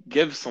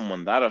give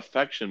someone that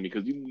affection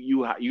because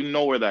you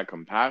know where that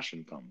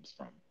compassion comes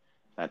from,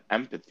 that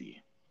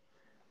empathy.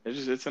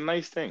 It's a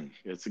nice thing.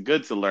 It's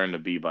good to learn to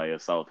be by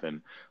yourself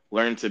and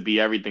learn to be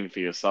everything for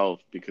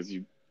yourself because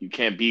you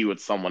can't be with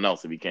someone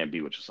else if you can't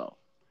be with yourself.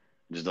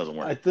 It just doesn't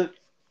I work. think.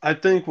 I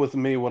think with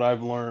me, what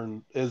I've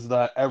learned is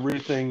that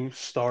everything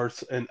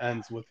starts and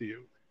ends with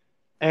you.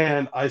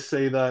 And I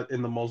say that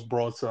in the most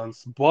broad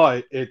sense,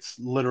 but it's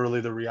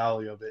literally the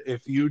reality of it.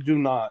 If you do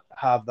not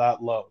have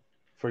that love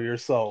for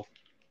yourself,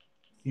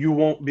 you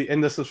won't be,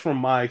 and this is from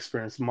my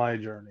experience, my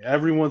journey.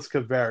 Everyone's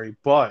could vary,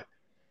 but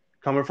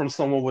coming from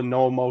someone with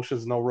no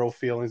emotions, no real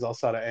feelings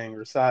outside of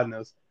anger,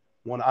 sadness,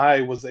 when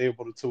I was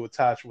able to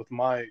attach with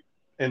my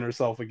inner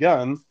self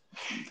again,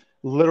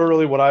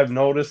 literally what I've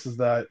noticed is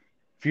that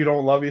if you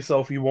don't love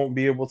yourself, you won't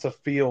be able to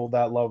feel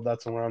that love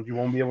that's around you. You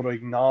won't be able to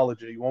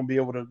acknowledge it. You won't be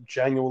able to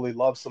genuinely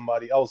love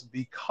somebody else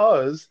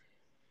because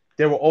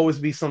there will always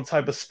be some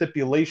type of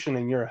stipulation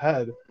in your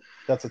head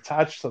that's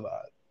attached to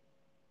that.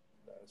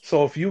 That's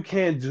So if you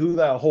can't do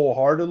that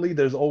wholeheartedly,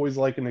 there's always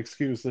like an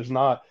excuse. There's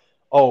not,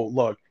 oh,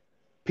 look,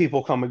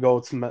 people come and go.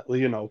 It's,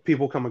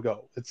 people come and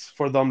go. It's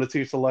for them to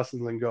teach the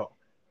lessons and go.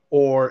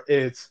 Or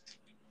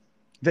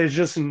there's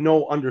just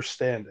no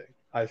understanding,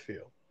 I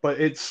feel. But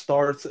it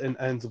starts and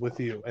ends with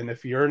you. And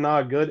if you're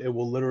not good, it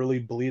will literally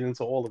bleed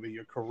into all of it.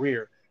 Your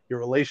career, your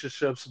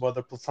relationships,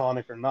 whether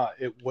platonic or not,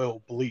 it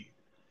will bleed.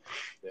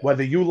 yeah,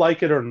 Whether you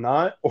like it or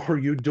not, or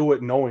you do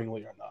it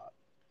knowingly or not.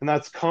 And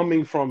that's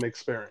coming from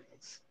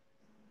experience.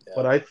 yeah.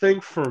 But I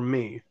think for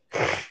me,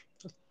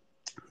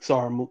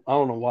 sorry, I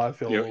don't know why I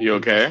feel a little You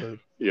okay? congested.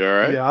 You all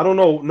right? Yeah, I don't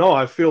know. No,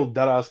 I feel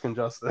dead ass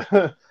congested.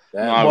 Damn, Not man, it's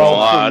gonna a Well,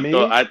 lot. for lie. me,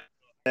 I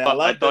I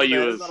love thought this, you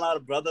man. There's a was. lot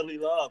of brotherly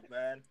love,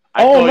 man.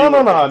 I oh thought no, you no,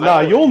 were. no, Keep it no,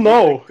 going. you'll Keep it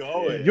know,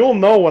 going. you'll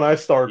know when I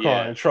start Yeah.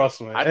 crying.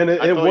 Trust me, and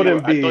it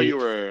wouldn't I thought you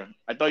be. were.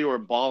 I thought you were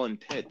balling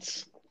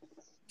tits.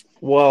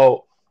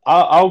 Well,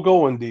 I'll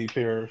go in deep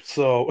here,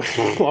 so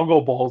I'll go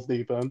balls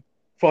deep in.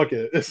 Fuck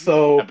it.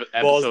 So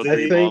Balls Episode I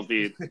three, deep. balls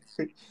think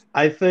deep.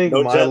 I think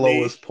No my jet Li.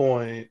 lowest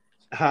point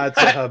had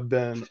to have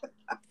been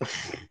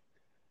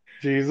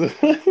Jesus.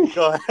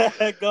 Go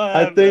ahead. Go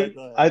I ahead, man. think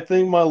Go I ahead.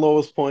 think my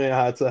lowest point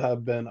had to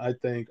have been, I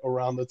think,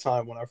 around the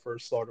time when I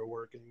first started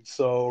working.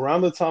 So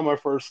around the time I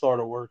first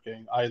started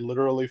working, I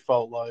literally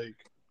felt like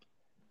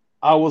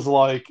I was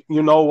like,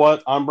 you know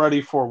what? I'm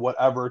ready for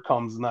whatever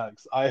comes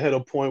next. I hit a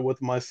point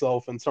with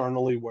myself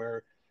internally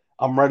where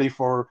I'm ready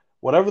for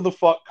whatever the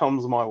fuck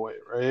comes my way,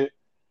 right?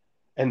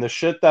 And the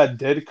shit that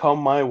did come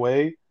my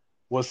way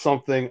was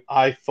something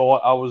I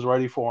thought I was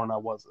ready for and I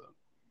wasn't.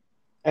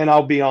 And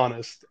I'll be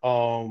honest,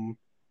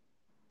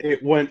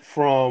 it went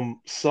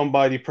from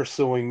somebody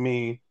pursuing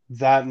me,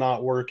 that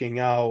not working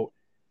out,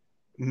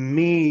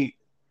 me,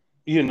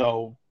 you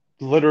know,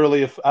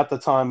 literally if at the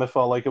time it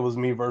felt like it was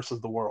me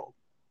versus the world,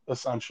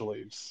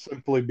 essentially,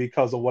 simply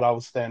because of what I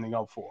was standing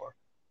up for.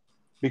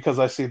 Because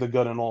I see the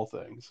good in all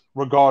things,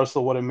 regardless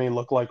of what it may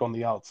look like on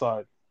the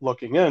outside,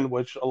 looking in,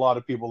 which a lot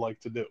of people like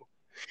to do.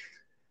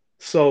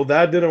 So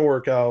that didn't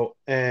work out,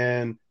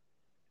 and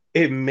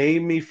it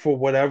made me, for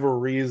whatever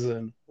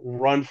reason,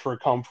 run for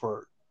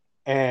comfort.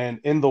 And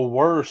in the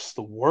worst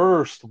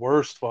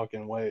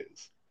fucking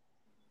ways.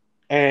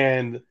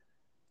 And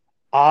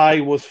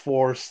I was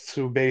forced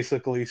to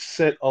basically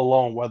sit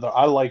alone, whether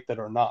I liked it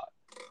or not.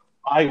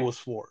 I was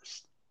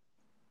forced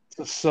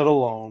to sit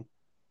alone,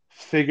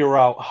 figure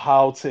out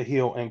how to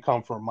heal and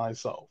comfort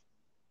myself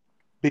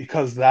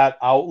because that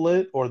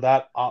outlet or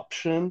that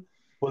option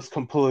was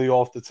completely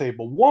off the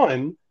table.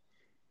 One,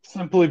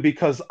 simply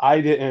because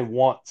I didn't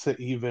want to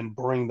even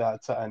bring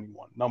that to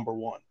anyone, number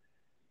one.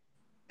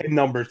 And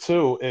number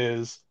two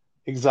is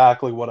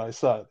exactly what I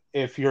said.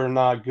 If you're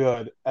not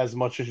good as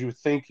much as you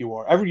think you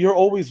are, you're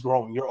always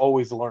growing, you're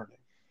always learning.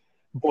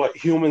 But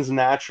humans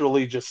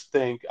naturally just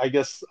think, I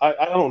guess, I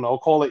don't know,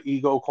 call it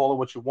ego, call it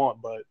what you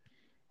want, but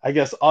I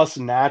guess us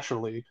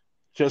naturally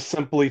just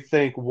simply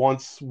think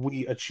once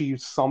we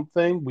achieve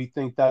something, we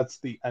think that's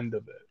the end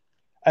of it,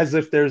 as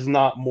if there's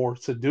not more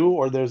to do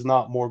or there's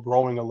not more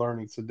growing or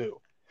learning to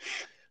do.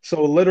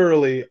 So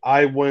literally,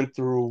 I went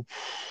through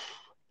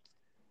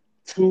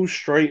 2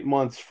 straight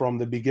months from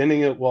the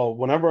beginning of, well,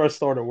 whenever I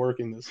started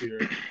working this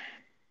year,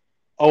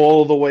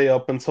 all the way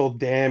up until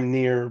damn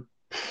near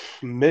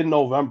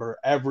mid-November,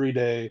 every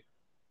day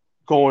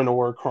going to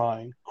work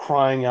crying,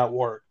 crying at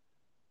work,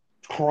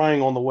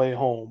 crying on the way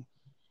home.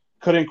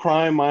 Couldn't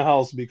cry in my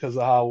house because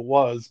of how it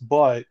was,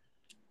 but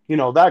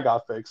that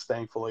got fixed,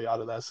 thankfully, out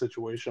of that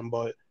situation.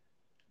 But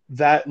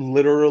that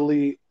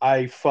literally,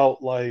 I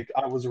felt like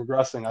I was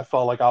regressing. I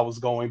felt like I was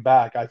going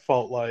back. I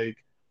felt like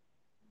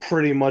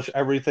pretty much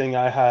everything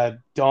I had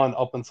done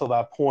up until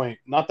that point,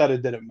 not that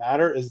it didn't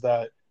matter, is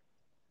that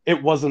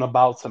it wasn't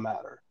about to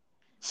matter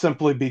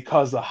simply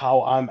because of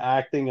how I'm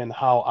acting and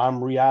how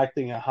I'm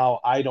reacting and how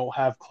I don't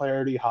have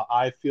clarity, how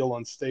I feel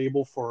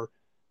unstable for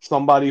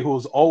somebody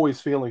who's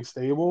always feeling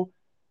stable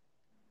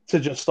to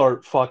just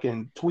start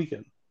fucking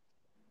tweaking.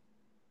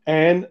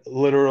 And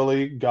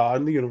literally, God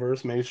and the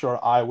universe made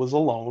sure I was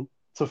alone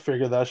to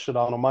figure that shit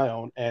out on my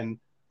own. And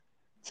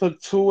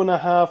took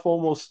 2.5,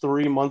 almost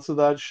 3 months of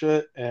that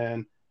shit.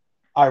 And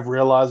I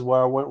realized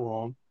where I went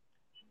wrong.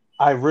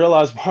 I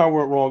realized where I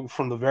went wrong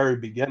from the very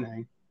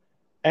beginning.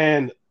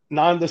 And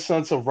not in the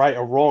sense of right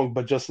or wrong,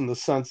 but just in the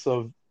sense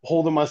of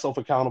holding myself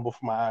accountable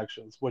for my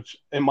actions, which,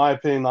 in my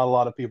opinion, not a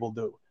lot of people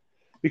do.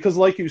 Because,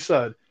 like you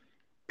said,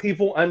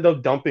 people end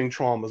up dumping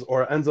traumas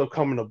or it ends up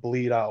coming to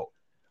bleed out.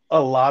 A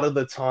lot of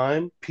the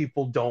time,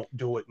 people don't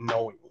do it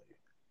knowingly.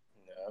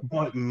 Yeah.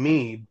 But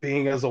me,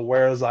 being as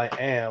aware as I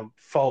am,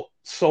 felt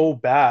so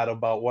bad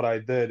about what I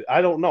did.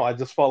 I don't know. I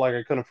just felt like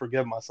I couldn't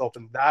forgive myself.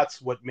 And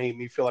that's what made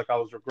me feel like I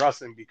was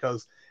regressing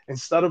because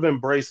instead of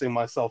embracing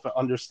myself and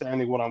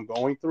understanding what I'm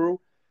going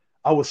through,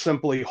 I was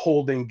simply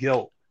holding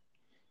guilt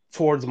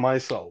towards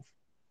myself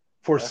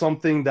for Yeah.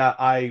 something that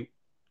I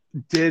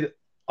did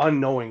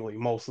unknowingly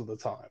most of the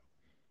time.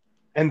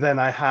 And then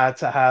I had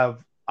to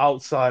have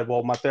outside,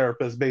 well, my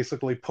therapist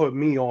basically put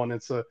me on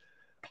into,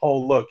 oh,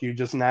 look, you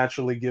just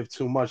naturally give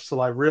too much. So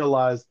I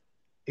realized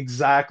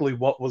exactly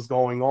what was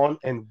going on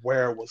and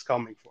where it was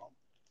coming from.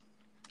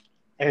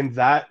 And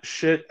that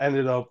shit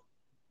ended up,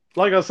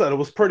 like I said, it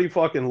was pretty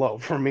fucking low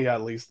for me,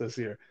 at least this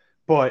year.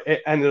 But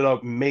it ended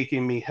up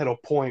making me hit a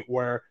point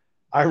where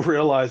I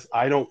realized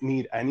I don't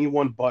need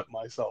anyone but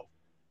myself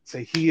to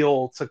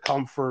heal, to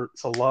comfort,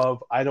 to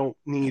love. I don't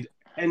need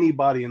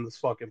anybody in this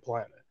fucking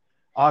planet.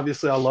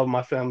 Obviously, I love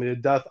my family to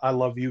death. I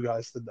love you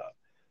guys to death.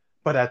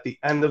 But at the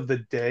end of the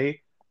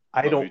day,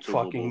 I Love you don't too, boo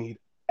fucking boo. need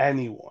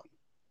anyone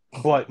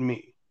but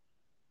me.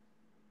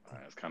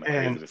 It's kind of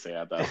crazy And to say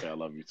after I say I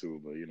love you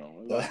too, but you know,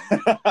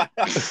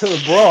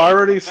 bro, I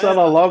already said Man,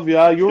 I love you.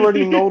 You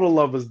already know the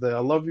love is there. I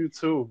love you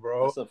too,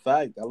 bro. that's a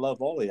fact. I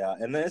love all of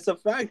y'all, and it's a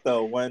fact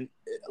though. When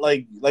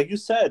like you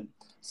said,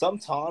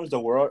 sometimes the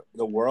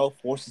world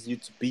forces you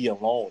to be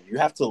alone. You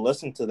have to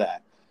listen to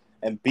that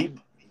and be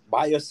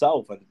by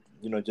yourself, and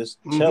just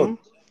chill,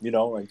 Hmm.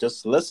 and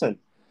just listen.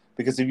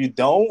 Because if you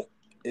don't,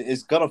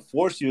 it's gonna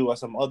force you at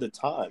some other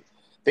time.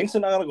 Things are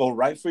not gonna go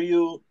right for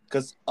you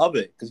because of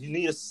it. Because you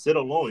need to sit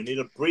alone. You need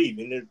to breathe.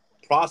 You need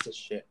to process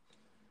shit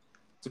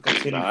to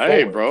continue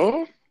alright, forward.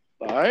 bro.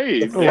 The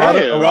Alright, A lot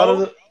of a fact, lot damn. of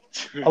bro.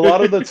 the a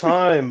lot of the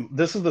time,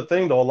 this is the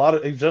thing though. A lot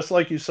of just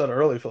like you said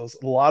earlier, Phyllis.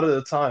 A lot of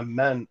the time,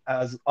 men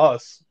as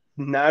us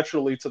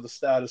naturally to the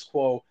status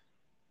quo,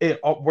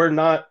 we're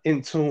not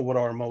in tune with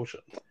our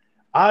emotions.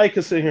 I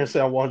can sit here and say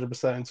I'm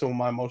 100% in tune with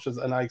my emotions,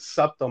 and I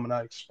accept them and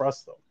I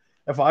express them.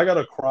 If I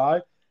gotta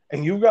cry,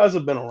 and you guys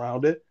have been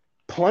around it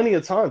plenty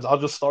of times, I'll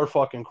just start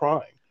fucking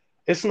crying.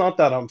 It's not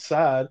that I'm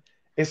sad.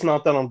 It's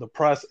not that I'm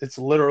depressed. It's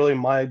literally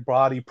my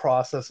body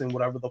processing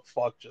whatever the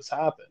fuck just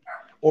happened.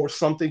 Or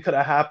something could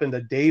have happened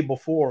a day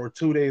before or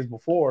 2 days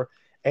before,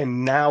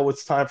 and now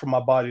it's time for my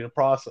body to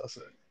process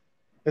it.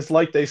 It's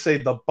like they say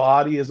the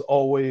body is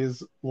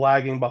always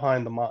lagging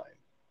behind the mind.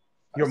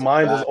 Your That's a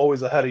mind is fact.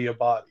 always ahead of your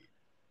body.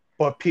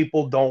 But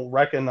people don't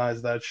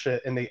recognize that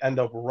shit and they end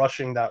up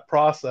rushing that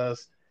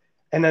process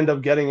and end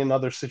up getting in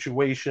other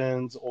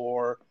situations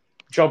or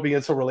jumping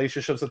into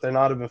relationships that they're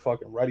not even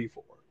fucking ready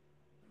for.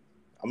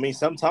 I mean,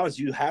 sometimes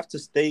you have to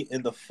stay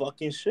in the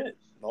fucking shit.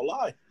 No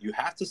lie. You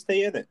have to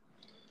stay in it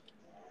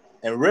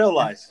and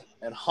realize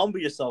and humble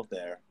yourself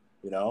there,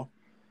 you know,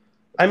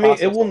 I mean, it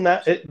process will all that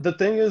not. shit. The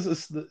thing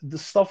is the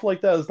stuff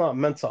like that is not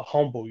meant to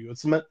humble you.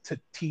 It's meant to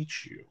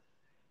teach you.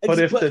 But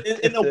if But the in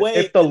if a the way,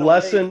 if the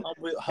lesson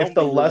if the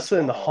humble you as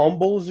lesson well.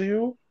 humbles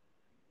you,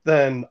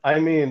 then I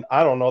mean,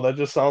 I don't know. That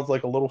just sounds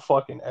like a little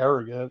fucking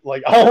arrogant.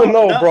 Like I don't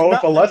No, know, not bro.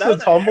 If a not not lesson's in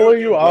an humbling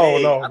you, arrogant I don't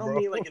way. know, I don't bro.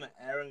 mean like in an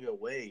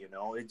arrogant way.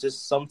 It's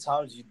just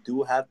sometimes you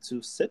do have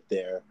to sit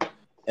there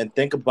and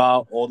think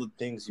about all the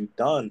things you've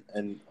done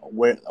and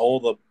where all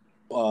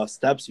the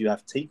steps you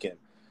have taken.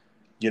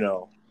 You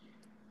know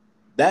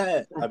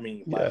that. I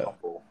mean, by Yeah.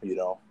 humble.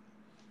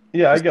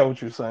 Yeah, I 'Cause- get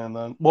what you're saying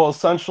then. Well,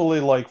 essentially,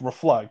 like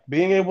reflect,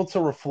 being able to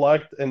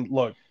reflect and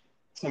look.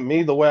 To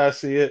me, the way I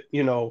see it,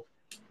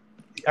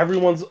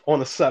 everyone's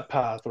on a set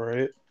path,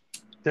 right?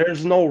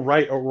 There's no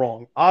right or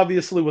wrong.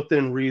 Obviously,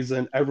 within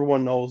reason,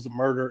 everyone knows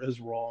murder is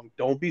wrong.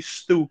 Don't be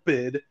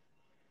stupid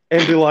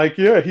and be like,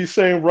 yeah, he's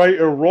saying right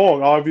or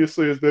wrong.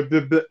 Obviously, is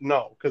the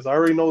no, because I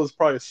already know there's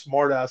probably a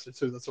smart ass or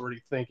two that's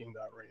already thinking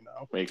that right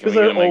now. Wait, can Because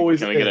we get there a mic?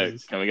 always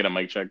is. Can we get a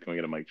mic check? Can we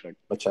get a mic check?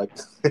 I check.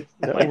 Yeah,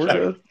 Mic we're check.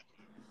 good.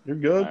 You're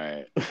All good.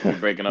 right. You're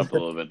breaking up a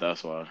little bit.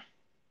 That's why.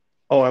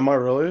 Oh, am I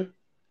really?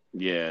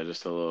 Yeah,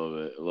 just a little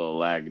bit, a little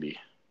laggedy.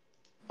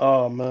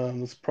 Oh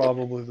man, it's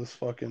probably this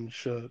fucking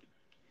shit.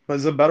 But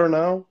is it better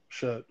now?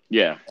 Shit.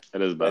 Yeah,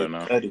 it is Yeah, better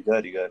now. you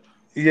good. You good.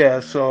 Yeah, Yeah.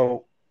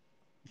 so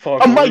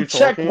fuck, A what were we mic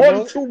check. talking One,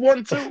 about? two,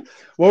 1, 2.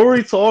 What were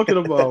we talking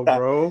about,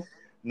 bro?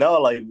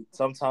 No, like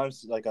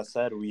sometimes, like I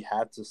said, we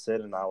have to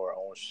sit in our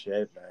own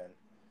shit, man.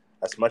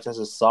 As much as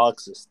it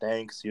sucks, it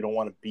stinks. You don't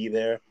want to be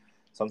there.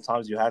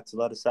 Sometimes you have to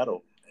let it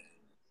settle.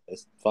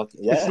 It's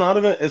fucking yeah. It's not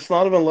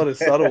even let it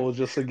settle. It's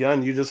just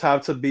again, you just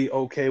have to be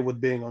okay with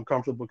being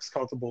uncomfortable because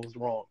comfortable is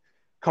wrong.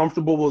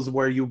 Comfortable is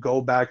where you go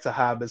back to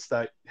habits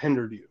that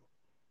hindered you.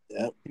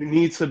 Yep. You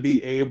need to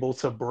be able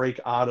to break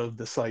out of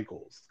the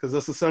cycles because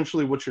that's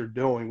essentially what you're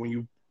doing when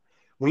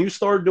you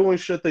start doing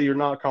shit that you're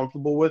not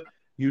comfortable with.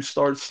 You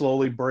start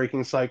slowly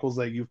breaking cycles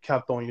that you've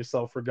kept on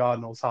yourself for God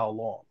knows how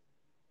long.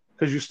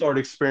 Because you start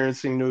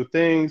experiencing new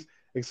things,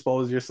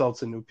 expose yourself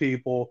to new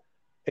people.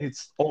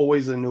 It's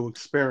always a new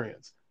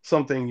experience,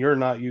 something you're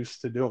not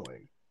used to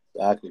doing.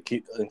 Exactly.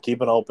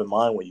 Keep an open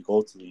mind when you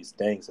go to these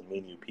things and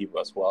meet new people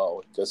as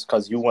well. Just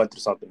because you went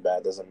through something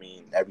bad doesn't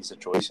mean every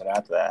situation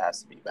after that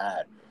has to be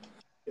bad.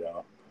 You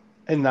know.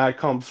 And that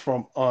comes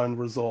from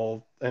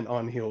unresolved and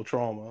unhealed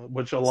trauma,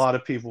 which a lot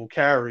of people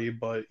carry,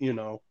 but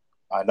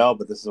I know,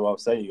 but this is what I'm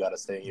saying. You got to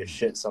stay in your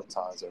shit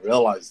sometimes and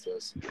realize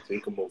this so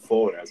you can move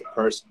forward as a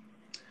person.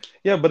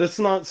 yeah, but it's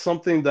not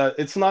something that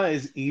it's not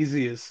as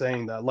easy as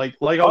saying that. Like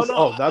I Oh was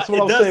no, that's what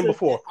I it was saying doesn't.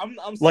 before. I'm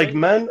Like saying it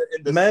men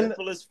in the men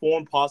simplest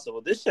form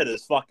possible. This shit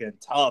is fucking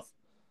tough.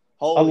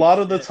 a Holy lot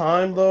of the shit,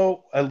 time bro.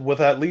 though, and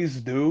with at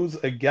least dudes,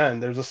 again,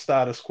 there's a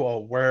status quo.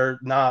 We're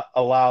not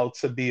allowed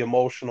to be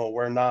emotional.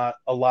 We're not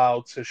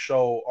allowed to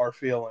show our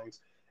feelings.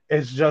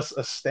 It's just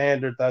a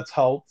standard that's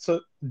held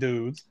to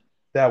dudes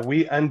that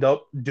we end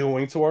up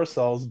doing to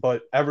ourselves.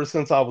 But ever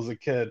since I was a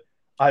kid,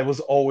 I was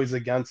always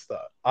against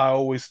that. I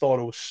always thought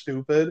it was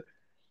stupid.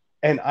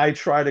 And I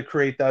try to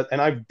create that, and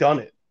I've done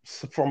it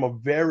from a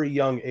very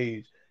young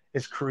age,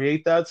 is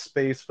create that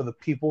space for the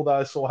people that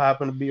I so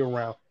happen to be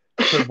around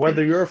to,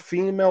 whether you're a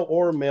female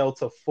or a male,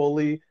 to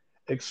fully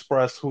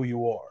express who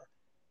you are.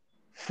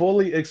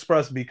 Fully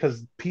express,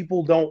 because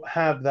people don't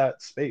have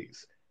that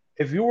space.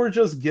 If you were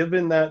just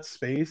given that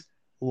space,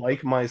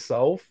 like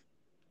myself,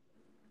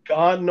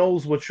 God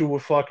knows what you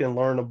would fucking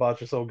learn about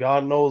yourself.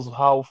 God knows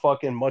how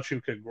fucking much you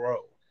could grow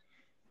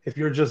if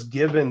you're just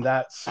given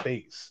that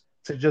space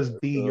to just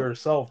be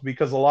yourself.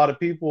 Because a lot of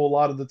people, a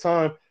lot of the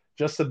time,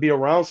 just to be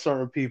around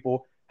certain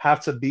people,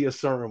 have to be a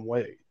certain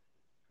way,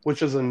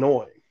 which is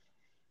annoying.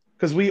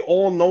 Because we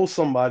all know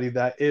somebody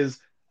that is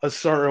a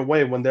certain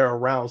way when they're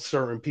around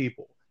certain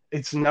people.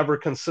 It's never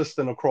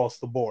consistent across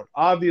the board.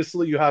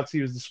 Obviously, you have to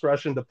use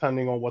discretion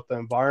depending on what the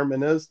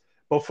environment is,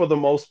 but for the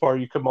most part,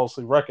 you can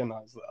mostly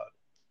recognize that.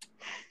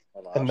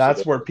 And And actually,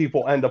 that's where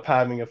people end up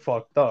having it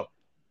fucked up,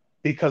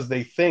 because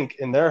they think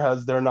in their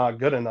heads they're not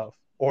good enough,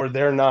 or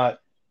they're not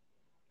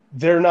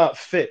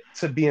fit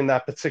to be in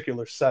that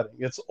particular setting.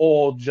 It's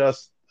all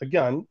just,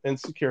 again,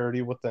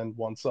 insecurity within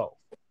oneself.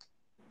 I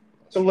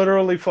that's could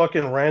literally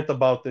fucking rant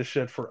about this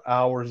shit for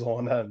hours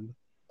on end.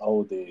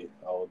 OD,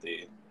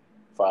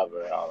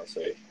 forever,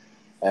 honestly.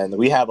 And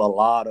we have a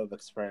lot of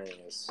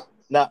experience.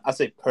 Not, I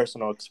say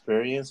personal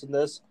experience in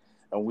this,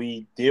 and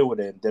we deal with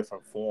it in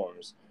different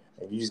forms.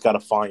 And you just got to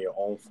find your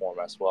own form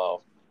as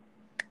well.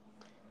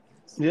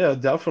 Yeah,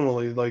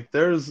 definitely. Like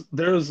there's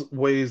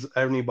ways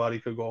anybody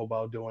could go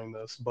about doing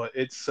this, but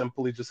it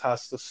simply just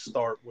has to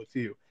start with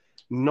you.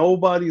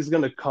 Nobody's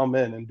gonna come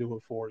in and do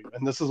it for you.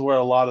 And this is where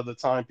a lot of the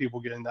time people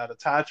get in that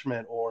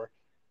attachment or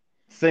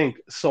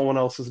think someone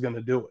else is gonna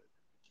do it.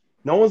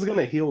 No one's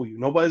gonna heal you.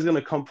 Nobody's gonna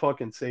come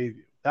fucking save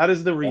you. That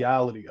is the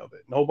reality of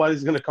it.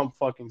 Nobody's gonna come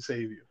fucking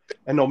save you.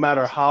 And no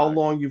matter That's a how fact.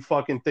 long you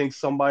fucking think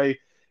somebody,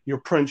 you're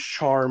Prince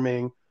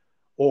Charming,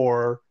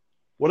 or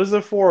what is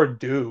it for a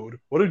dude?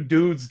 What do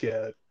dudes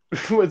get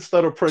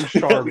instead of Prince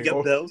We Charming? get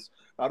Or bills.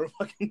 I don't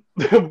fucking.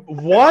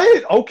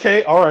 what?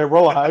 Okay, all right,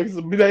 relax.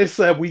 They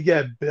said we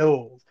get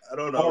bills. I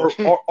don't know.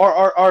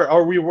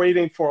 Are we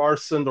waiting for our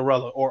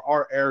Cinderella or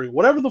our Ariel?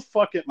 Whatever the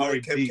fuck it All right,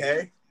 might Kim be.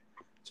 K.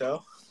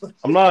 Joe.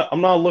 I'm not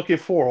looking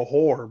for a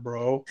whore,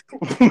 bro.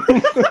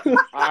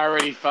 I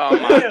already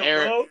found my Damn,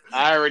 air. bro.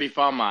 I already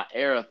found my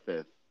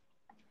aerithith.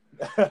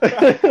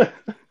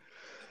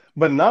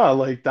 But nah,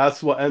 like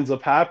that's what ends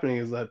up happening,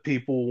 is that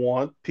people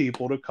want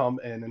people to come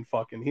in and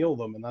fucking heal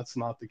them, and that's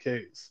not the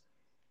case.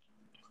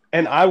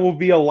 And I will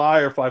be a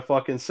liar if I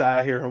fucking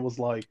sat here and was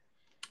like,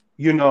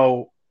 you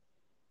know,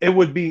 it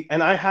would be,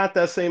 and I had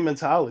that same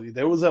mentality.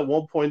 There was at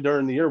one point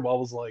during the year where I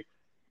was like,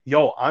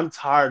 yo, I'm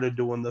tired of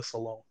doing this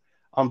alone.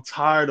 I'm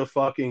tired of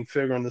fucking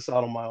figuring this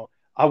out on my own.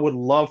 I would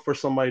love for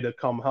somebody to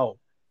come help.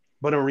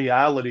 But in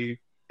reality,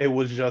 it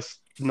was just,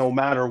 no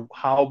matter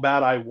how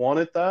bad I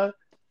wanted that,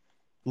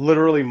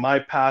 literally my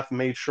path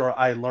made sure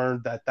I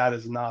learned that that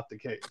is not the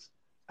case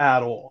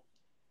at all.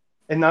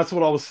 And that's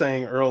what I was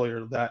saying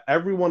earlier, that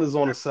everyone is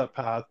on a set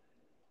path.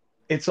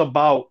 It's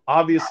about,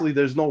 obviously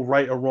there's no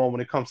right or wrong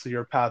when it comes to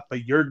your path,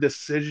 but your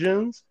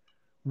decisions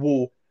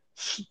will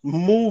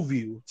move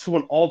you to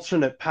an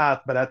alternate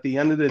path. But at the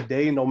end of the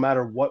day, no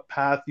matter what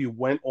path you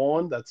went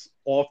on that's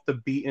off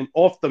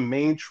the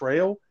main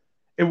trail,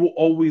 it will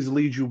always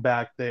lead you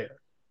back there,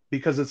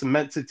 because it's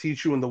meant to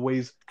teach you in the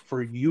ways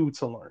for you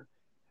to learn.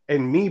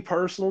 And me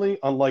personally,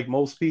 unlike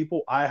most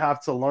people, I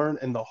have to learn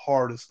in the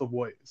hardest of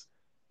ways.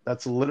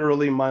 That's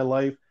literally my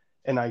life,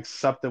 and I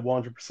accept it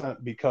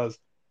 100%, because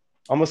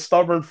I'm a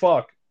stubborn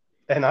fuck,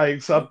 and I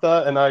accept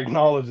that and I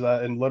acknowledge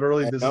that. And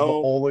literally, And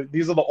no,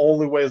 these are the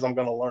only ways I'm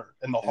gonna learn,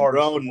 in the and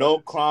hardest bro, of no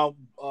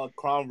ways.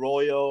 Crown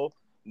Royal,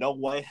 no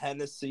White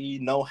Hennessy,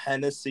 no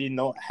Hennessy,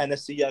 no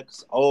Hennessy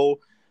XO,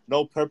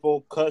 no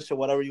Purple Kush or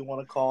whatever you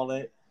want to call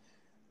it.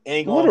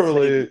 Ain't gonna save you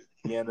Literally, at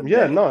the end of the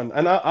yeah, day. none.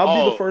 And I'll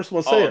be the Oh, first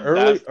one to say it.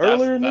 oh,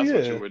 Earlier in the that's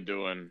what you year, were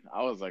doing.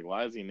 I was like,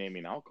 why is he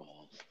naming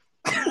alcohols?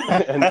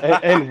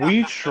 and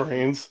weed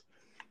strains.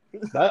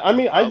 That, I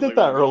mean, I I was did like,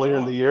 that what's going earlier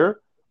in the on? year.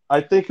 I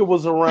think it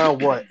was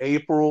around what,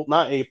 April?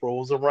 Not April. It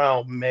was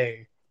around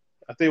May.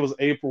 I think it was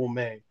April,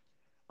 May.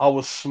 I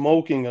was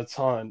smoking a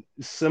ton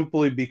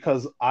simply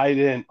because I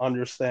didn't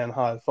understand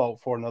how I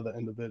felt for another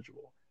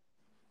individual.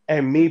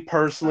 And me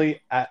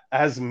personally,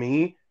 as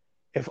me,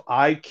 if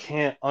I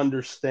can't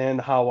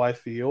understand how I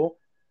feel,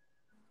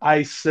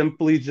 I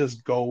simply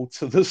just go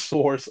to the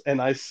source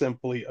and I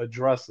simply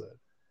address it.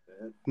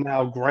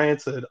 Now,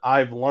 granted,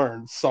 I've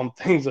learned some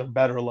things are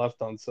better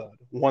left unsaid,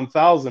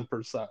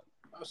 1000%.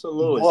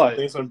 Absolutely. Some But,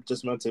 things are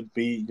just meant to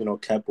be,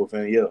 kept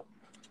within you.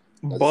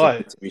 That's just but,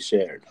 meant to be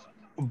shared.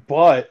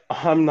 but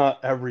I'm not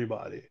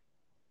everybody.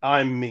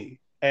 I'm me.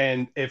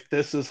 And if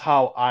this is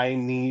how I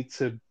need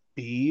to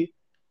be,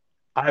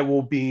 I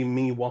will be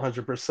me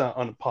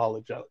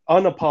 100%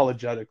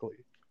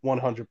 unapologetically,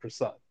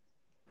 100%.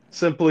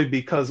 Simply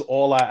because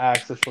all I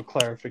ask is for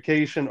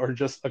clarification or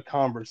just a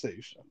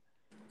conversation.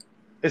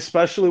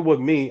 Especially with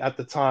me at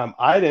the time,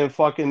 I didn't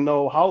fucking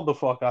know how the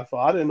fuck I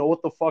felt. I didn't know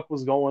what the fuck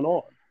was going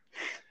on.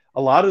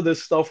 A lot of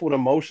this stuff with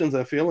emotions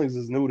and feelings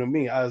is new to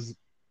me. As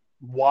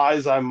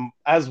I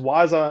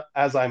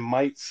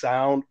might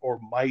sound or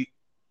might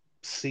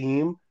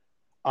seem,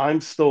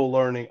 I'm still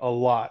learning a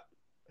lot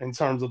in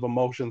terms of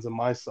emotions and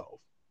myself.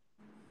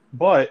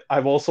 But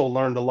I've also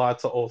learned a lot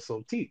to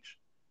also teach,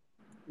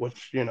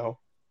 which,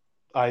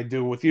 I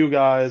do with you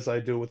guys,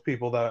 I do with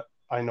people that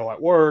I know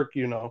at work,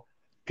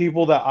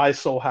 people that I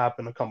so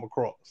happen to come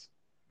across.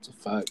 It's a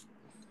fact.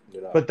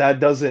 But that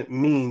doesn't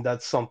mean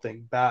that's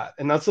something bad.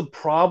 And that's a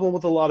problem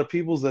with a lot of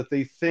people is that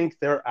they think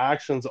their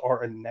actions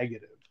are a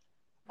negative.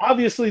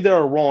 Obviously, there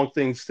are wrong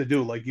things to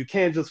do. Like, you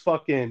can't just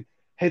fucking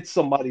hit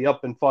somebody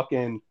up and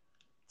fucking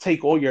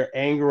take all your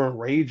anger and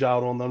rage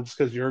out on them just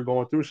because you're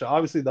going through shit.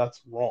 Obviously,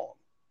 that's wrong.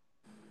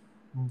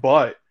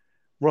 But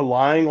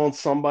relying on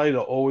somebody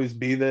to always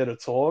be there to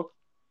talk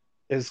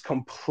is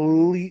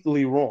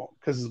completely wrong.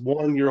 Because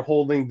one, you're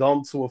holding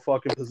them to a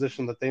fucking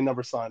position that they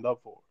never signed up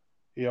for.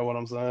 You know what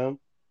I'm saying?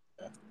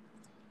 Yeah.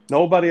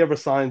 Nobody ever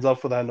signs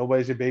up for that.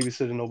 Nobody's your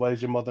babysitter.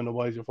 Nobody's your mother.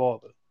 Nobody's your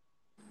father.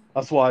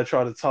 That's why I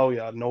try to tell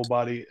you,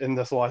 nobody, and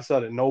that's why I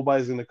said it.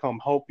 Nobody's going to come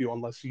help you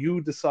unless you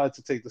decide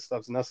to take the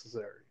steps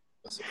necessary.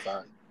 That's a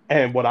fact.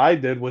 And what I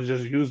did was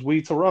just use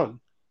weed to run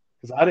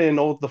because I didn't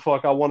know what the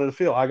fuck I wanted to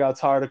feel. I got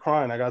tired of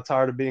crying. I got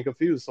tired of being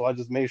confused. So I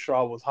just made sure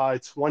I was high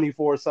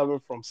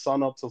 24/7 from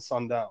sun up till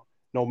sundown,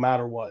 no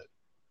matter what.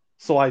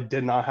 So I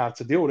did not have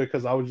to deal with it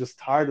because I was just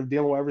tired of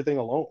dealing with everything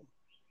alone,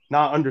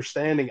 not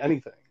understanding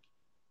anything.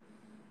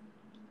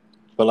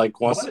 But like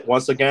But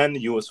once again,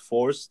 you was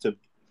forced to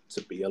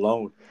be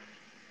alone.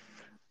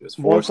 You was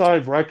once forced.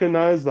 I've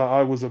recognized that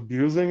I was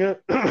abusing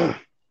it,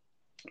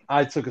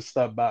 I took a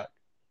step back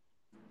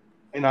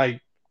and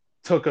I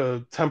took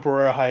a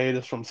temporary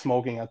hiatus from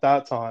smoking at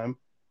that time.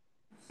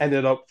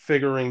 Ended up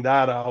figuring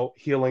that out,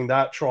 healing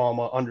that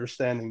trauma,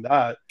 understanding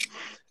that.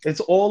 It's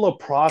all a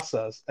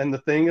process. And the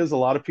thing is, a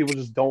lot of people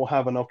just don't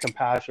have enough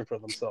compassion for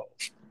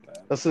themselves.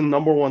 That's the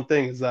number one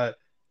thing is that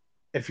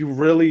if you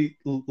really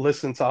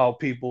listen to how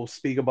people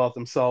speak about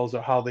themselves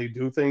or how they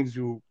do things,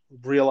 you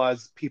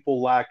realize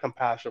people lack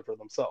compassion for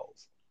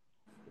themselves,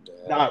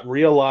 not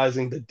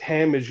realizing the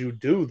damage you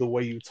do the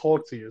way you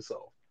talk to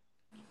yourself.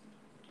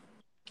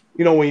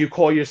 When you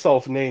call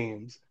yourself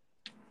names,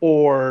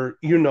 or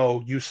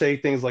you say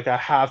things like I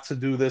have to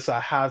do this, I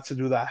have to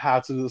do that, I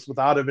have to do this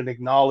without even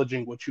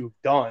acknowledging what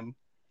you've done,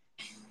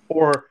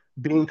 or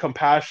being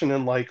compassionate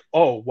and like,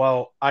 oh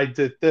well, I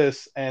did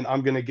this and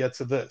I'm gonna get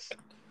to this.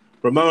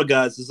 Remember,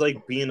 guys, it's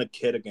like being a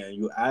kid again.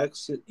 You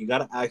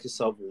gotta ask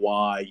yourself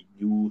why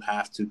you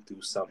have to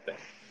do something.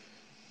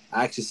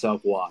 Ask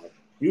yourself why.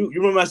 You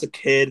remember as a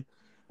kid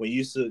when you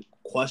used to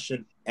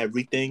question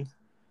everything?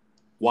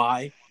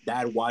 Why?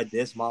 Dad, why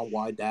this? Mom,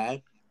 why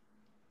dad?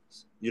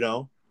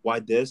 Why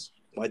this?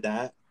 Why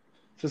that?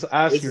 Just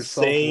ask It's the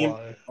yourself same,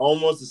 why.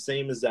 almost the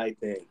same exact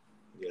thing.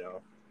 You gotta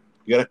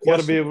You got to be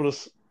question it. able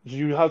to.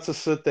 You have to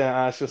sit there and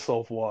ask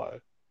yourself why.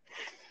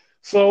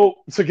 So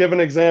to give an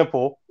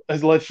example,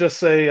 let's just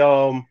say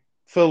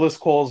Phyllis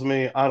calls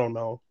me. I don't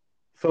know.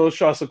 Phyllis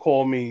tries to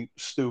call me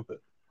stupid,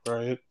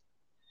 right?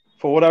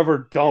 For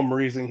whatever dumb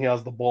reason, he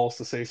has the balls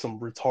to say some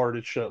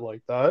retarded shit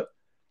like that.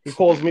 He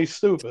calls me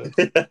stupid.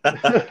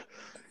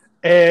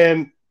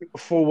 And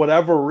for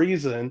whatever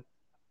reason,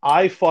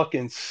 I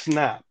fucking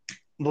snap.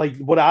 Like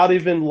without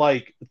even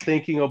like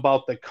thinking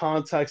about the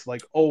context,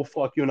 like, oh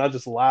fuck you, and I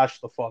just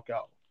lash the fuck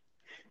out.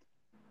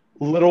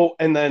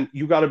 And then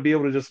you gotta be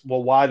able to just,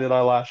 well, why did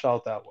I lash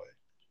out that way?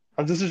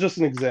 And this is just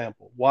an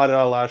example. Why did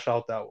I lash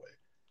out that way?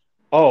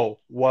 Oh,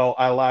 well,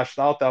 I lashed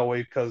out that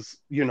way because,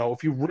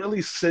 if you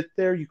really sit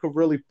there, you could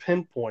really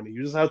pinpoint it.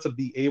 You just have to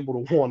be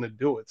able to want to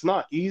do it. It's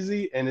not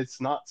easy and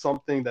it's not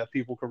something that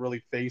people could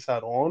really face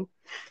head on.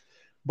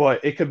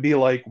 But it could be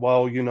like,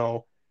 well,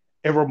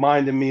 it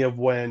reminded me of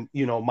when,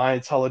 my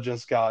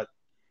intelligence got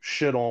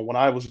shit on when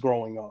I was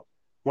growing up,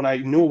 when I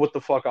knew what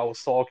the fuck I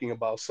was talking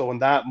about. So in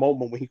that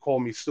moment when he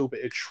called me stupid,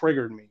 it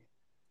triggered me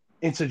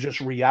into just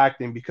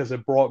reacting because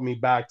it brought me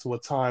back to a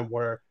time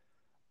where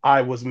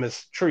I was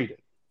mistreated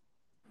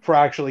for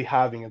actually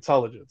having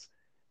intelligence.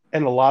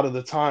 And a lot of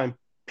the time,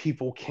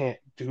 people can't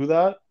do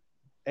that.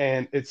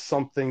 And it's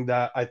something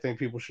that I think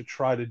people should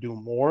try to do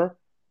more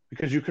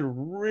because you could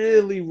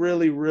really,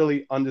 really,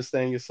 really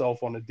understand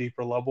yourself on a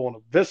deeper level, on a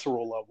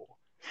visceral level,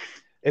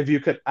 if you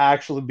could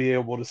actually be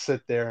able to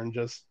sit there and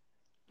just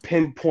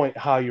pinpoint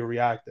how you're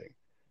reacting.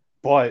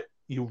 But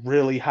you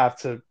have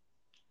to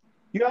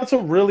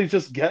really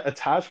just get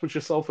attached with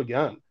yourself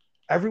again.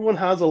 Everyone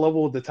has a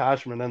level of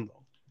detachment in them,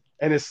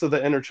 and it's to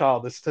the inner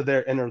child, it's to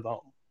their inner them.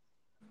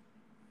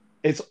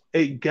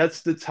 It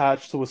gets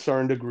detached to a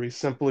certain degree.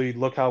 Simply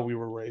look how we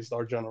were raised.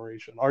 Our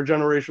generation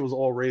was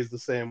all raised the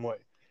same way,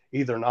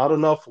 either not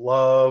enough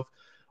love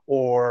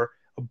or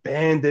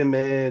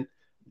abandonment,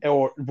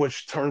 or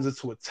which turns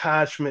into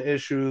attachment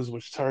issues,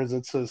 which turns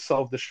into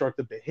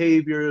self-destructive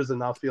behaviors and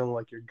not feeling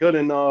like you're good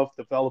enough,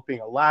 developing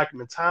a lack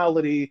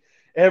mentality.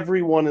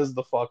 Everyone is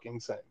the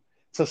fucking same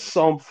to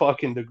some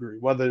fucking degree,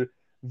 whether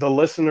the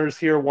listeners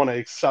here want to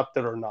accept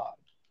it or not.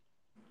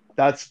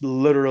 That's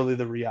literally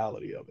the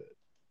reality of it.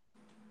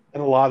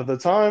 And a lot of the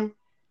time,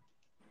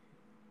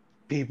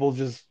 people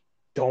just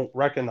don't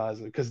recognize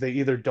it because they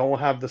either don't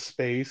have the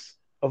space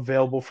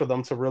available for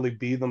them to really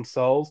be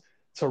themselves,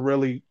 to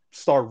really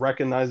start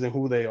recognizing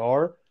who they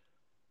are,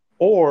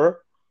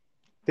 or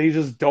they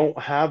just don't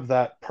have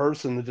that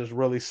person to just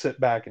really sit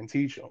back and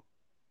teach them.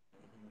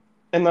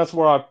 And that's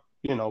where I,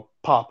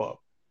 pop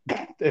up.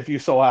 If you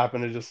so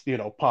happen to just,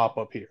 pop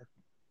up here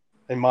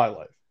in my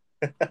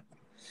life.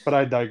 But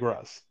I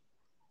digress.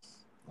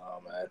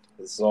 Oh man,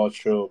 it's all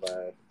true,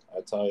 man. I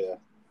tell you,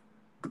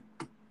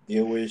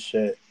 deal with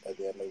shit at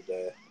the end of the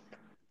day.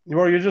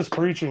 You're just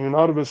preaching. You're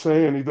not even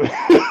saying anything.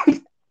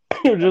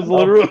 You're just No,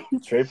 literally,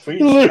 straight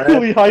preach, man.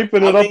 literally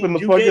hyping I it up mean, in the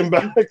you fucking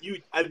gave back. you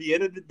at the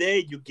end of the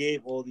day, you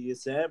gave all the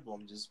example.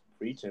 I'm just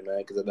preaching, man,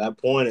 because at that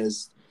point,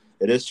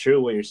 it is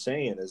true what you're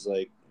saying. Is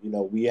like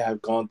we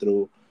have gone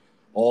through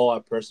all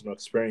our personal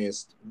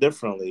experience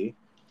differently,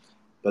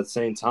 but at the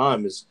same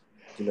time, is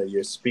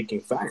you're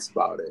speaking facts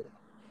about it,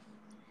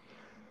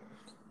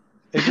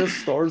 It just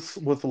starts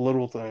with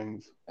little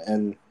things.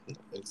 and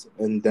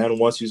and then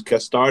once you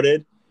get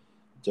started,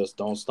 just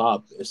don't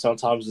stop.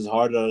 Sometimes it's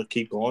hard to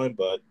keep going,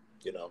 but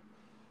you know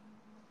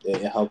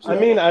it helps I you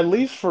mean, out. at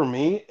least for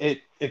me,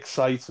 it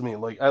excites me.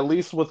 Like at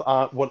least with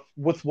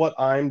what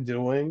I'm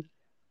doing,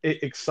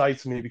 it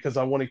excites me because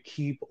I want to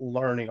keep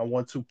learning. I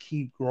want to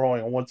keep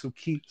growing. I want to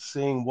keep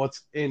seeing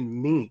what's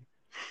in me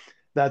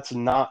that's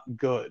not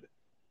good,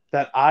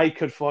 that I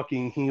could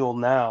fucking heal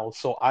now,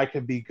 so I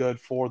could be good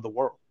for the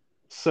world.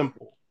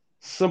 Simple,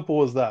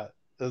 simple as that.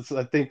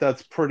 I think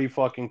that's pretty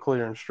fucking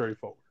clear and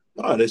straightforward.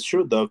 No, it's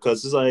true though,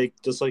 because it's like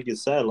just like you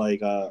said,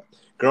 like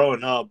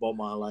growing up all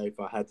my life,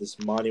 I had this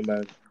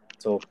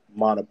monumental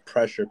amount of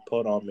pressure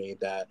put on me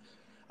that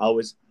I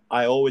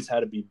always had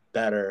to be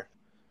better,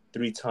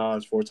 3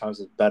 times, 4 times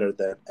as better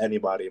than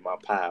anybody in my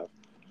path.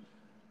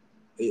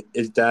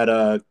 Is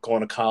that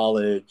going to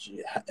college,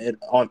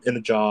 in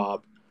a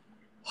job,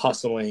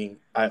 hustling?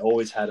 I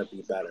always had to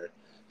be better,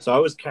 so I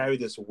always carry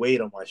this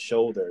weight on my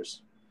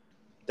shoulders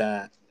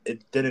that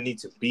it didn't need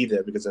to be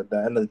there because at the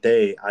end of the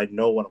day, I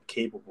know what I'm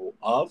capable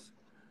of.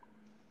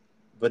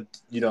 But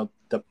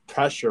the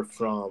pressure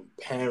from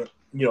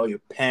your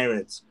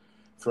parents,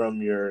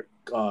 from your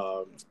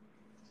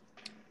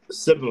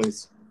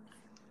siblings,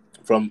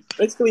 from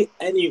basically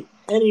any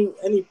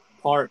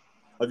part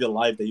of your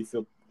life that you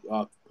feel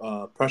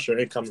pressure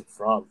incoming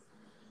from,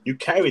 you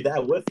carry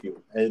that with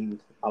you, and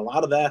a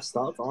lot of that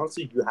stuff,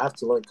 honestly, you have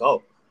to let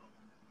go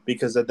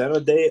because at the end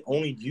of the day,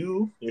 only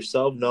you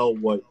yourself know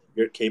what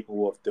you're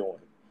capable of doing.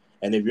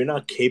 And if you're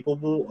not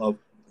capable of,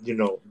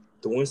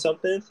 doing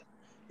something,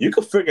 you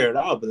can figure it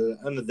out. But at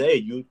the end of the day,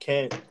 you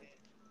can't.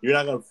 You're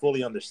not gonna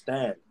fully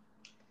understand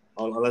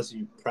unless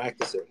you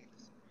practice it.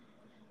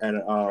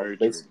 And Very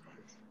true.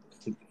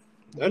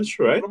 that's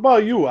true, What right?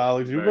 about you,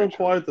 Alex? You've Very been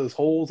true. quiet this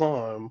whole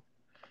time.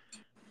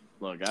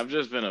 Look, I've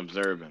just been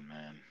observing,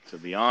 man. To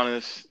be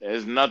honest,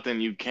 there's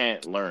nothing you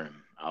can't learn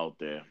out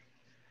there.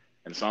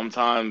 And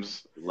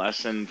sometimes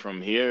lesson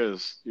from here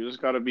is you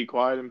just gotta be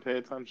quiet and pay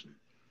attention.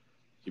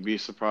 You'd be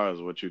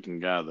surprised what you can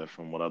gather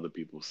from what other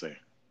people say.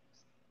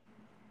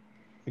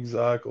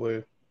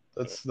 Exactly.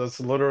 That's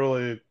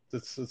literally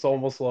it's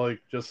almost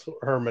like just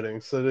hermiting,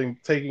 sitting,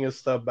 taking a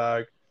step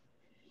back,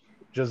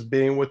 just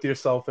being with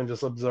yourself and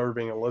just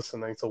observing and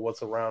listening to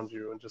what's around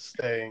you and just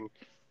staying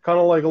kind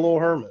of like a little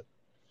hermit.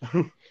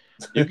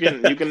 You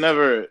can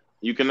never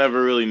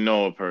really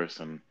know a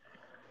person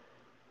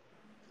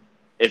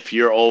if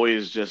you're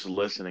always just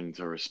listening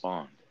to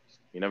respond.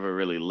 You never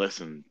really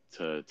listen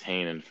to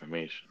attain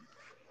information.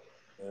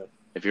 Yeah,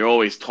 If you're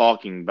always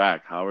talking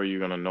back, how are you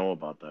gonna know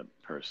about that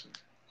person?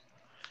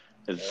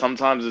 yeah.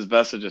 Sometimes it's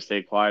best to just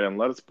stay quiet and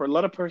let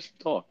a person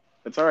talk.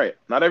 It's all right.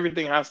 Not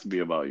everything has to be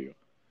about you,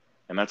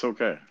 and that's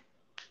okay.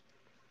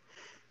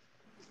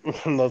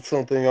 And that's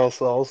something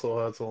else I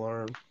also had to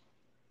learn.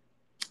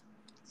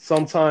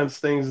 Sometimes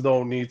things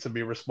don't need to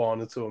be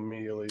responded to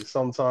immediately.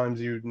 Sometimes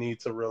you need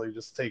to really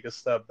just take a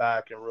step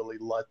back and really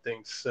let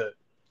things sit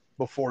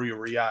before you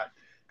react.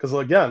 Because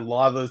again, a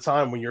lot of the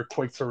time when you're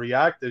quick to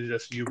react, it's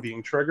just you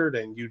being triggered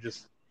and you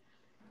just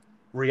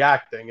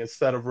reacting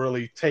instead of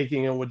really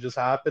taking in what just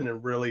happened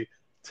and really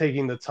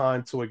taking the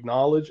time to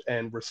acknowledge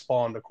and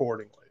respond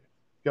accordingly.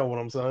 You know what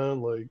I'm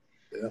saying? Like,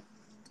 Yeah.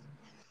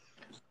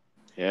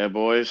 Yeah,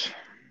 boys,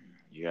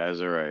 you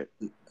guys are right.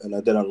 And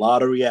I did a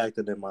lot of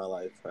reacting in my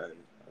life, and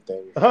I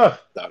think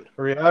done.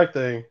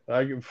 reacting.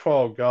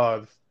 Oh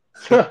God.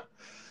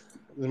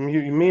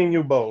 Me and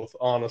you both,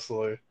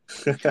 honestly.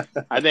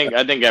 I think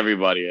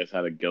everybody has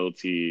had a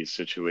guilty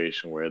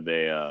situation where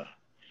they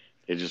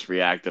just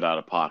reacted out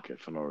of pocket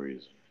for no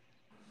reason.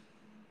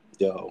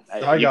 Yo,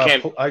 You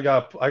can't I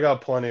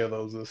got plenty of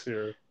those this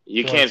year.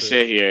 you can't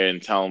Plenty. sit here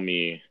and tell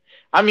me.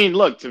 I mean,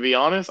 look, to be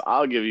honest,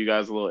 I'll give you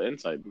guys a little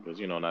insight because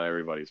not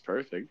everybody's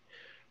perfect.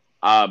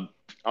 Uh,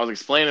 I was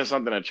explaining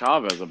something to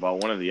Chavez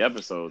about one of the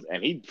episodes,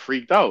 and he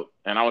freaked out.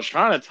 And I was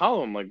trying to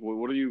tell him, like,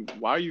 what are you?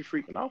 Why are you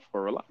freaking out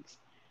for? Relax.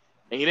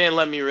 And he didn't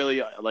let me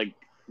really like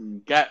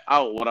get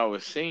out what I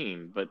was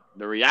saying. But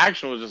the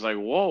reaction was just like,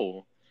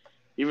 whoa.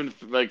 Even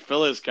like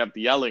Phyllis kept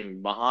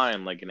yelling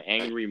behind like an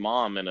angry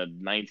mom in a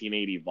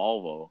 1980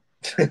 Volvo.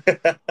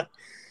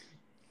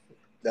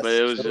 But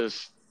it was true.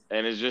 just,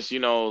 and it's just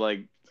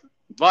like,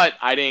 but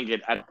I didn't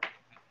get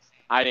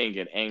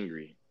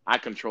angry. I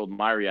controlled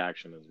my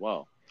reaction as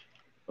well.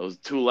 Those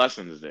two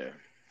lessons there,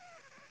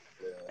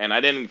 Yeah. and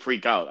I didn't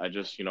freak out. I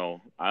just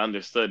I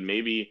understood.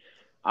 Maybe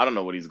I don't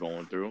know what he's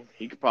going through.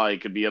 He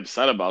could be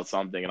upset about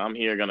something, and I'm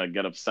here gonna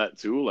get upset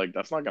too. Like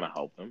that's not gonna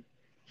help him.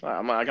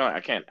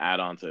 I can't add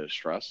on to his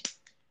stress. See,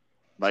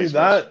 Vice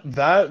versa.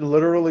 that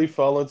literally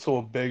fell into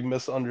a big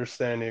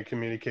misunderstanding of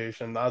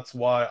communication. That's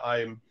why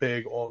I'm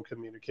big on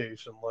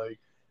communication. Like,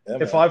 Yeah,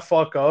 if man. I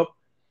fuck up,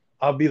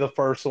 I'll be the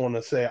first one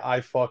to say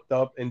I fucked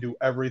up and do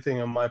everything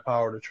in my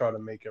power to try to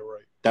make it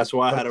right. That's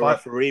why I But had a if I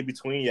referee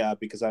between y'all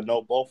because I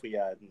know both of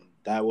y'all, and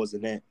that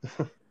wasn't it.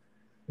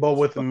 but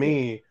with So,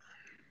 me,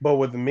 But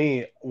with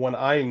me, when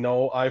I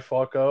know I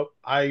fuck up,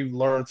 I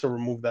learn to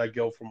remove that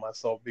guilt from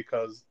myself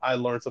because I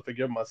learn to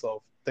forgive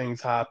myself.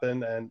 Things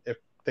happen, and if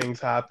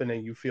things happen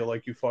and you feel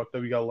like you fucked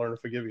up, you gotta learn to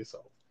forgive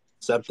yourself.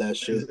 accept that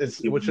shit and It's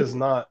keep which is moving.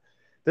 not.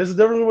 There's a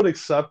difference with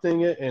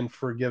accepting it and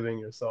forgiving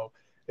yourself.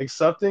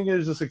 Accepting it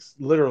is just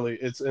literally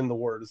it's in the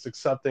word. It's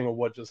accepting of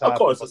what just Of happened.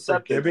 course, But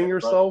accepting forgiving it, but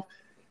yourself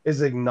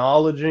is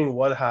acknowledging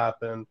what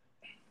happened,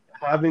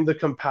 having the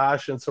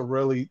compassion to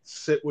really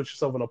sit with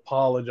yourself and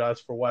apologize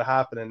for what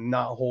happened and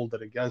not hold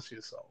it against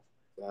yourself.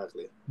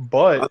 exactly.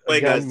 By But the way,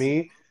 again, guys,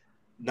 me,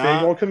 big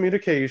not on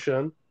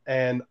communication.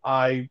 And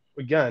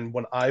again,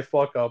 when I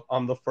fuck up,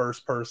 I'm the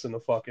first person to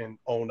fucking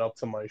own up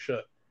to my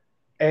shit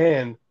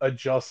and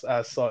adjust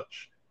as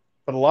such.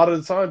 But a lot of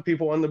the time,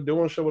 people end up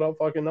doing shit without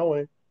fucking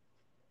knowing.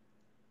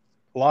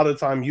 A lot of the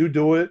time, you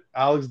do it,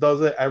 Alex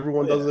does it,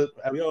 everyone oh does yeah,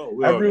 it. we all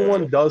do Yeah,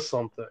 Everyone it. does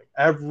something.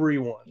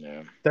 Everyone.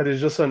 yeah. That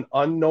is just an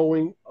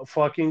unknowing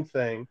fucking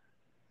thing.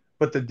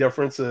 But the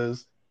difference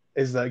is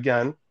that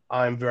again,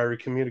 I'm very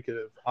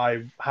communicative.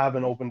 I have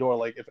an open door.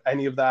 Like if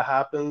any of that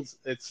happens,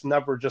 it's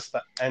never just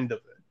the end of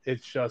it.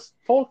 It's just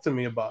talk to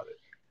me about it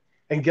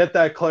and get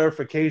that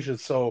clarification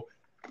so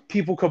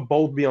people could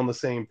both be on the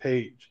same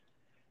page.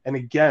 And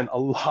again, a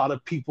lot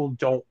of people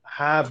don't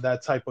have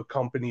that type of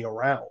company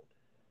around.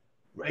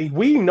 Right?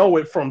 We know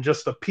it from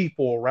just the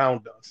people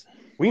around us.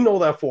 We know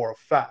that for a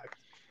fact.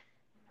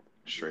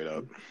 Straight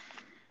up.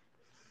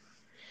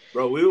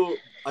 Bro, we will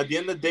at the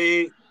end of the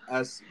day,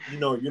 as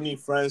you need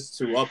friends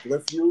to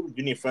uplift you.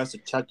 You need friends to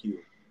check you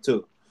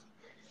too.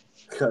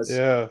 Because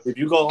Yeah. if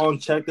you go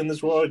unchecked in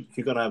this world,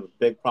 you're gonna have a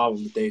big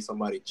problem the day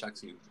somebody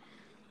checks you.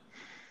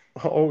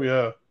 Oh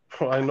yeah.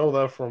 I know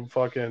that from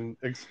fucking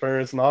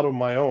experience, not of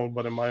my own,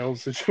 but in my own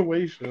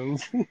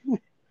situations.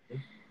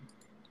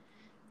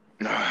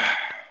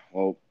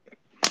 Well,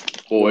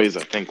 Yo, boys,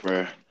 I think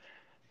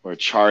we're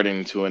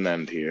charting to an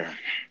end here.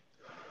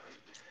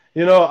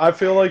 I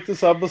feel like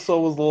this episode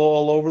was a little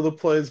all over the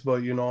place,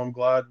 but I'm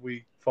glad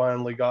we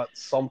finally got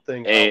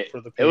something out Hey, for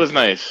the it was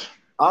people. nice. It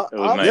was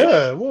I'll nice.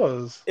 Yeah, it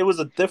was. it was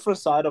a different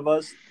side of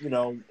us.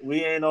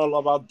 We ain't all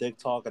about dick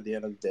talk at the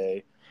end of the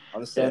day.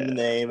 Understand the Yeah,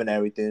 name and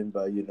everything,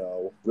 but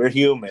we're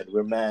human,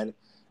 we're men,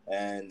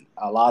 and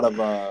a lot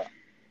of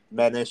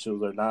men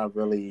issues are not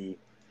really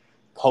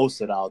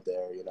posted out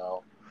there.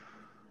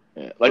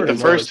 yeah. Like Pretty the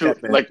It's always first much. two,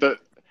 kept in. like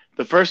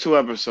the first two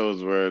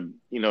episodes were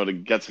to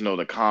get to know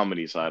the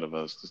comedy side of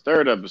us. The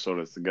third episode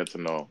is to get to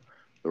know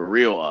the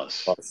real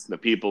us, Us. the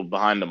people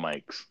behind the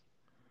mics.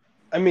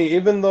 I mean,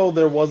 even though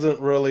there wasn't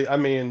really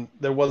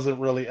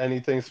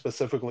anything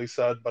specifically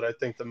said, but I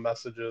think the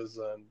messages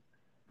and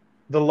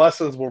the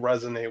lessons will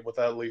resonate with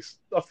at least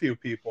a few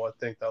people, I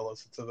think, that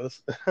listen to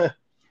this.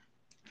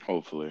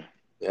 Hopefully,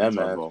 Yeah, that's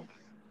our man. goal.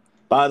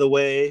 By the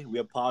way, we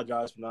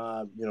apologize for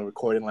not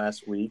recording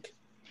last week.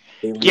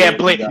 We Yeah,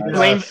 owe you guys.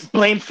 Yes.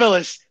 blame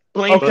Phyllis.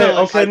 Blame Okay, But okay,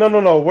 Phyllis. I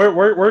no.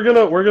 We're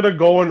gonna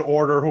go in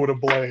order who to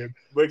blame.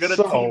 we're gonna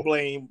team So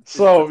blame. It's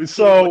so just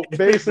team so blame.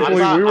 basically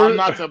we I'm were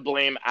not to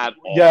blame at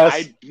all. yes,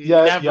 I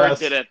yeah, never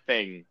did yes. a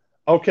thing.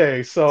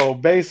 Okay, so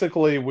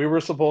basically we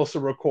were supposed to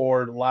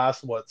record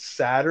last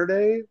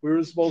Saturday? We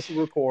were supposed to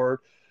record,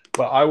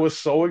 but I was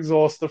so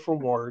exhausted from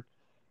work.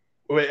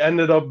 It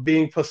ended up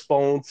being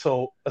postponed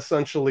till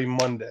essentially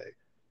Monday,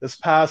 this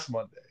past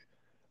Monday.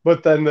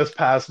 But then this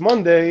past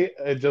Monday,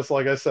 just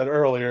like I said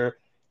earlier,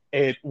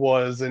 it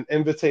was an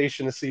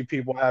invitation to see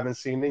people I haven't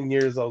seen in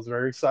years. I was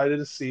very excited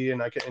to see,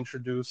 and I could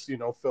introduce,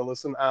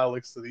 Phyllis and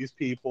Alex to these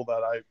people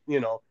that I,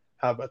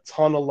 have a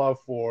ton of love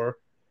for.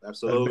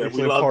 That's Absolutely. And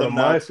we basically a love part of them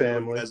now my too. You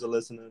family. guys are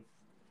listening.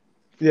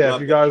 Yeah, if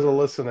Love you them. guys are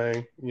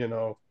listening,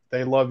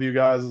 they love you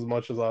guys as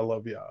much as I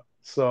love y'all.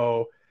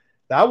 So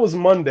that was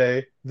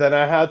Monday. Then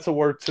I had to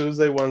work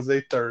Tuesday,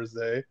 Wednesday,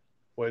 Thursday,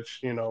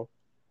 which,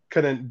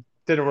 didn't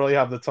really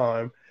have the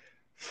time.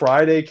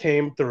 Friday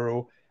came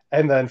through,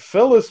 and then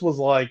Phyllis was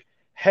like,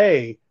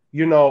 "Hey,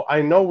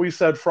 I know we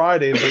said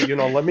Friday, but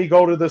let me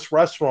go to this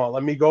restaurant,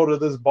 let me go to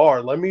this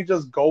bar, let me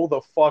just go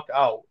the fuck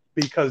out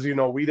because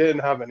we didn't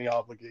have any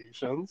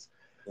obligations."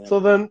 Yeah, So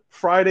man. then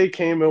Friday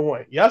came and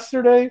went.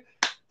 Yesterday,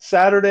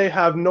 Saturday,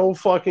 have no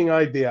fucking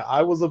idea.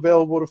 I was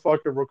available to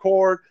fucking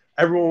record.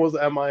 Everyone was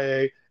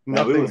MIA.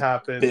 Man, we Nothing was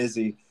happened.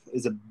 busy.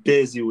 It's a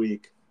busy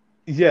week.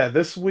 Yeah,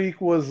 this week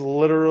was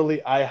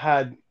literally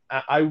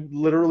I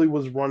literally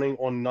was running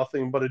on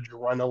nothing but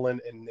adrenaline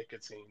and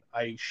nicotine.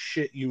 I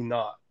shit you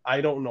not.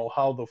 I don't know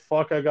how the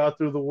fuck I got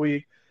through the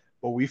week,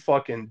 but we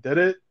fucking did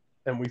it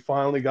and we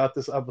finally got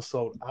this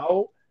episode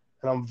out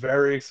and I'm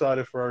very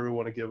excited for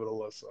everyone to give it a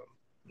listen.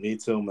 Me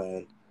too,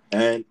 man.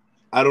 And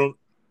I don't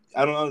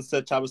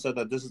understand. Chaba said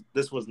that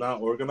this was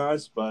not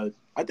organized, but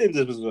I think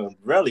this was a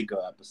really good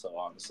episode,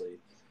 honestly.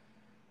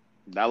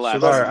 That So last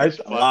All that's right, sentence,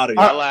 a fuck. lot of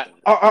I, That y'all. last,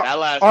 I, all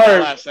that right,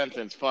 last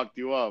sentence fucked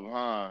you up,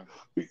 huh?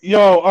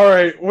 yo, all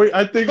right.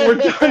 I think we're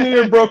done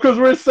here, bro, because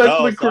we're No,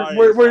 essentially sorry,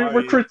 we're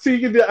sorry.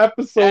 critiquing the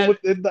episode And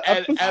within the and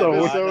episode.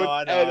 I know,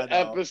 I know, and I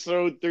know.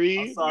 episode I'm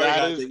 3, sorry, that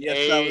guys. is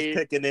Yes, I was a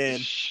kicking in.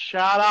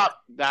 shut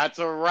up. That's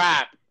a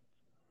wrap.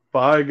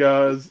 Bye,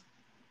 guys.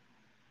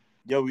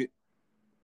 Yo,